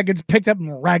that quarterback gets picked up and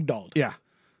ragdolled. Yeah.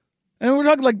 And we're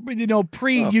talking like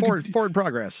pre forward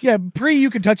progress. Yeah,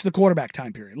 you could touch the quarterback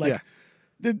time period. Like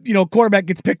the quarterback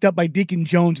gets picked up by Deacon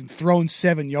Jones and thrown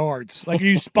 7 yards. Like, are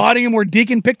you spotting him where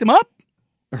Deacon picked him up?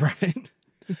 Right.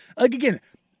 Like again,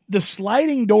 the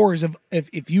sliding doors of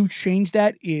if you change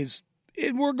that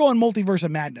we're going multiverse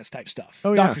of madness type stuff.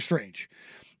 Oh, yeah. Doctor Strange.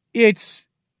 It's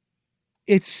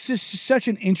just such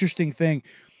an interesting thing.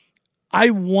 I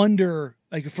wonder,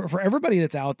 like for everybody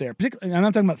that's out there, particularly, I'm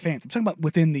not talking about fans, I'm talking about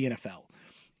within the NFL.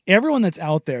 Everyone that's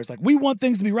out there is like, we want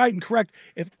things to be right and correct.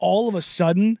 If all of a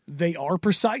sudden they are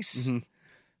precise,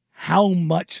 how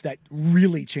much that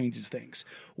really changes things.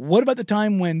 What about the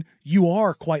time when you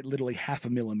are quite literally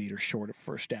 0.5 millimeter short of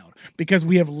first down? Because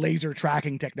we have laser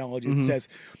tracking technology that says,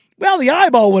 well, the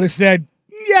eyeball would have said,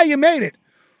 yeah, you made it.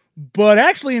 But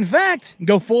actually, in fact,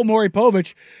 go full Maury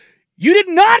Povich, you did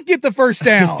not get the first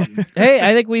down. Hey,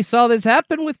 I think we saw this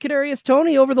happen with Kadarius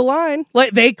Toney over the line.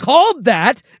 Like, they called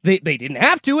that. They didn't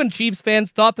have to, and Chiefs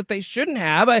fans thought that they shouldn't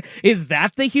have. Is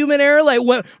that the human error?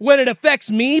 Like, when it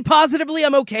affects me positively,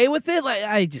 I'm okay with it? Like,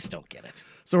 I just don't get it.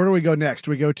 So where do we go next?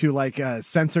 Do we go to like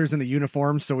sensors in the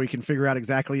uniforms so we can figure out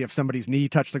exactly if somebody's knee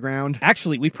touched the ground?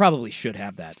 Actually, we probably should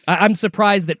have that. I'm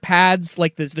surprised that pads,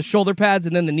 like the shoulder pads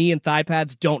and then the knee and thigh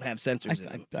pads, don't have sensors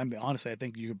in them. Honestly, I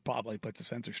think you could probably put the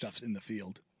sensor stuff in the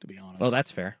field, to be honest. Oh,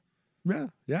 that's fair.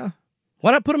 Yeah.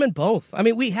 Why not put them in both? I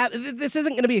mean, this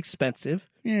isn't going to be expensive.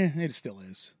 Yeah, it still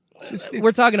is.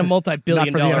 We're talking a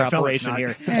multi-billion dollar NFL, operation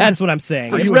here. Yeah. That's what I'm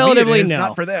saying. For It's you and me, relatively it is, no.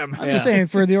 not for them. I'm just saying,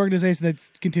 for the organization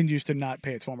that continues to not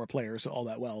pay its former players all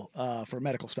that well for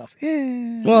medical stuff.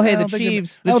 Well, hey, I the don't think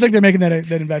Chiefs. I don't think they're making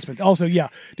that investment. Also, yeah,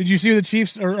 did you see what the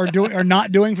Chiefs are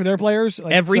not doing for their players?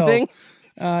 Like, everything.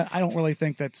 So, I don't really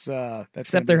think that's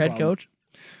Except their head coach.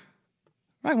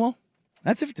 All right, well,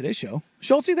 that's it for today's show.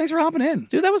 Schultze, thanks for hopping in.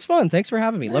 Dude, that was fun. Thanks for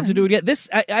having me. Love to do it again.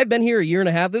 I've been here a year and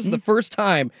a half. This is the first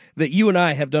time that you and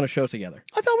I have done a show together.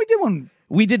 I thought we did one.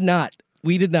 We did not.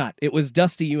 It was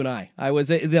Dusty, you and I.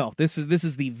 This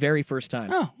is the very first time.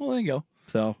 Oh, well, there you go.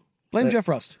 So blame Jeff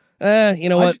Rust. You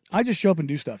know what? I just show up and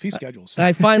do stuff. He schedules.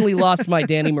 I finally lost my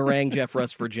Danny Meringue, Jeff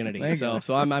Rust virginity.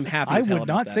 So I'm happy. I would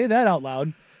not say that out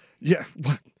loud. Yeah.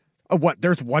 What?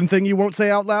 There's one thing you won't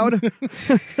say out loud?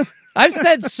 I've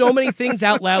said so many things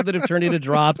out loud that have turned into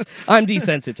drops. I'm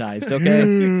desensitized,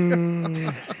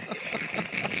 okay?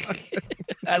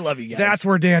 I love you guys. That's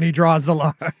where Danny draws the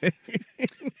line.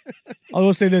 I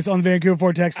will say this on the Vancouver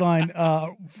Ford text line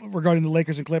regarding the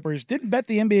Lakers and Clippers. Didn't bet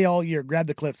the NBA all year. Grabbed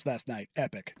the Clips last night.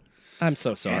 Epic. I'm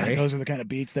so sorry. Yeah, those are the kind of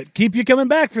beats that keep you coming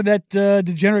back for that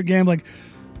degenerate gambling.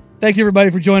 Thank you, everybody,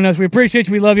 for joining us. We appreciate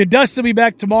you. We love you. Dustin will be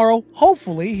back tomorrow.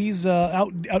 Hopefully, he's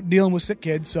out dealing with sick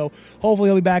kids, so hopefully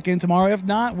he'll be back in tomorrow. If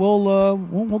not,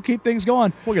 we'll keep things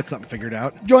going. We'll get something figured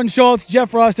out. Jordan Schultz,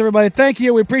 Jeff Ross, everybody, thank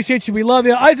you. We appreciate you. We love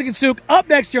you. Isaac and Suk up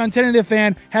next here on 10 The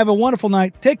Fan. Have a wonderful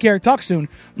night. Take care. Talk soon.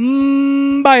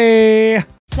 Bye.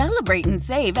 Celebrate and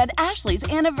save at Ashley's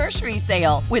Anniversary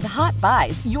Sale. With Hot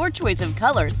Buys, your choice of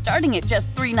colors starting at just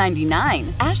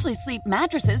 $3.99. Ashley Sleep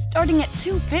mattresses starting at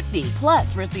 $2.50.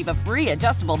 Plus, receive a free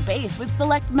adjustable base with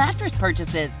select mattress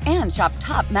purchases. And shop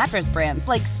top mattress brands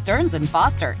like Stearns &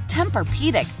 Foster,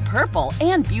 Tempur-Pedic, Purple,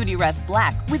 and Beautyrest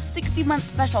Black with 60-month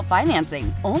special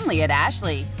financing. Only at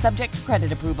Ashley. Subject to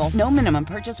credit approval. No minimum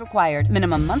purchase required.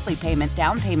 Minimum monthly payment,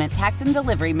 down payment, tax, and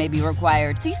delivery may be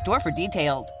required. See store for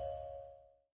details.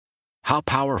 How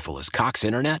powerful is Cox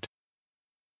Internet?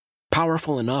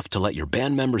 Powerful enough to let your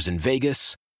band members in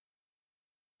Vegas,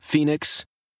 Phoenix,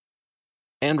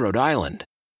 and Rhode Island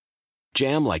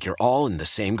jam like you're all in the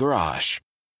same garage.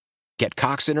 Get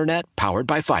Cox Internet powered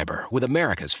by fiber with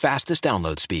America's fastest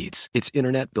download speeds. It's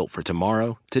internet built for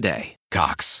tomorrow, today.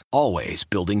 Cox, always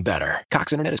building better.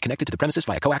 Cox Internet is connected to the premises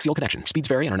via coaxial connection. Speeds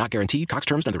vary and are not guaranteed. Cox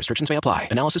terms and other restrictions may apply.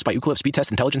 Analysis by Ookla Speed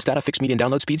Test Intelligence Data. Fixed median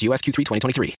download speeds. US Q3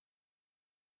 2023.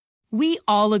 We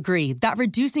all agree that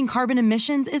reducing carbon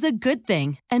emissions is a good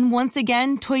thing. And once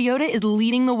again, Toyota is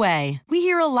leading the way. We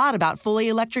hear a lot about fully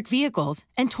electric vehicles,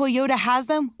 and Toyota has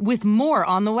them with more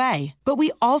on the way. But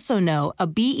we also know a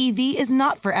BEV is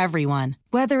not for everyone.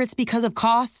 Whether it's because of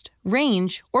cost,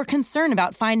 range, or concern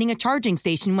about finding a charging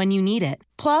station when you need it.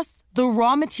 Plus, the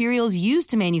raw materials used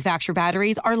to manufacture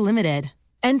batteries are limited.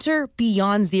 Enter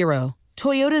Beyond Zero,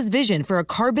 Toyota's vision for a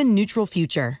carbon-neutral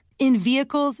future. In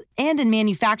vehicles and in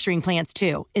manufacturing plants,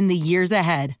 too, in the years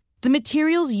ahead. The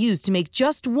materials used to make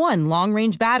just one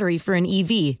long-range battery for an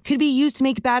EV could be used to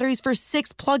make batteries for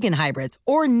 6 plug-in hybrids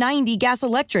or 90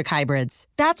 gas-electric hybrids.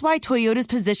 That's why Toyota's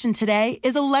position today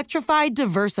is electrified,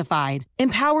 diversified,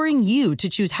 empowering you to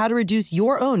choose how to reduce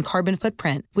your own carbon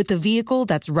footprint with the vehicle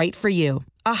that's right for you.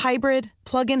 A hybrid,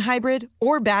 plug-in hybrid,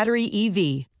 or battery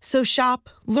EV. So shop,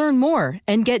 learn more,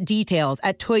 and get details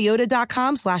at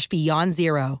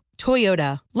toyota.com/beyondzero.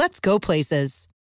 Toyota, let's go places.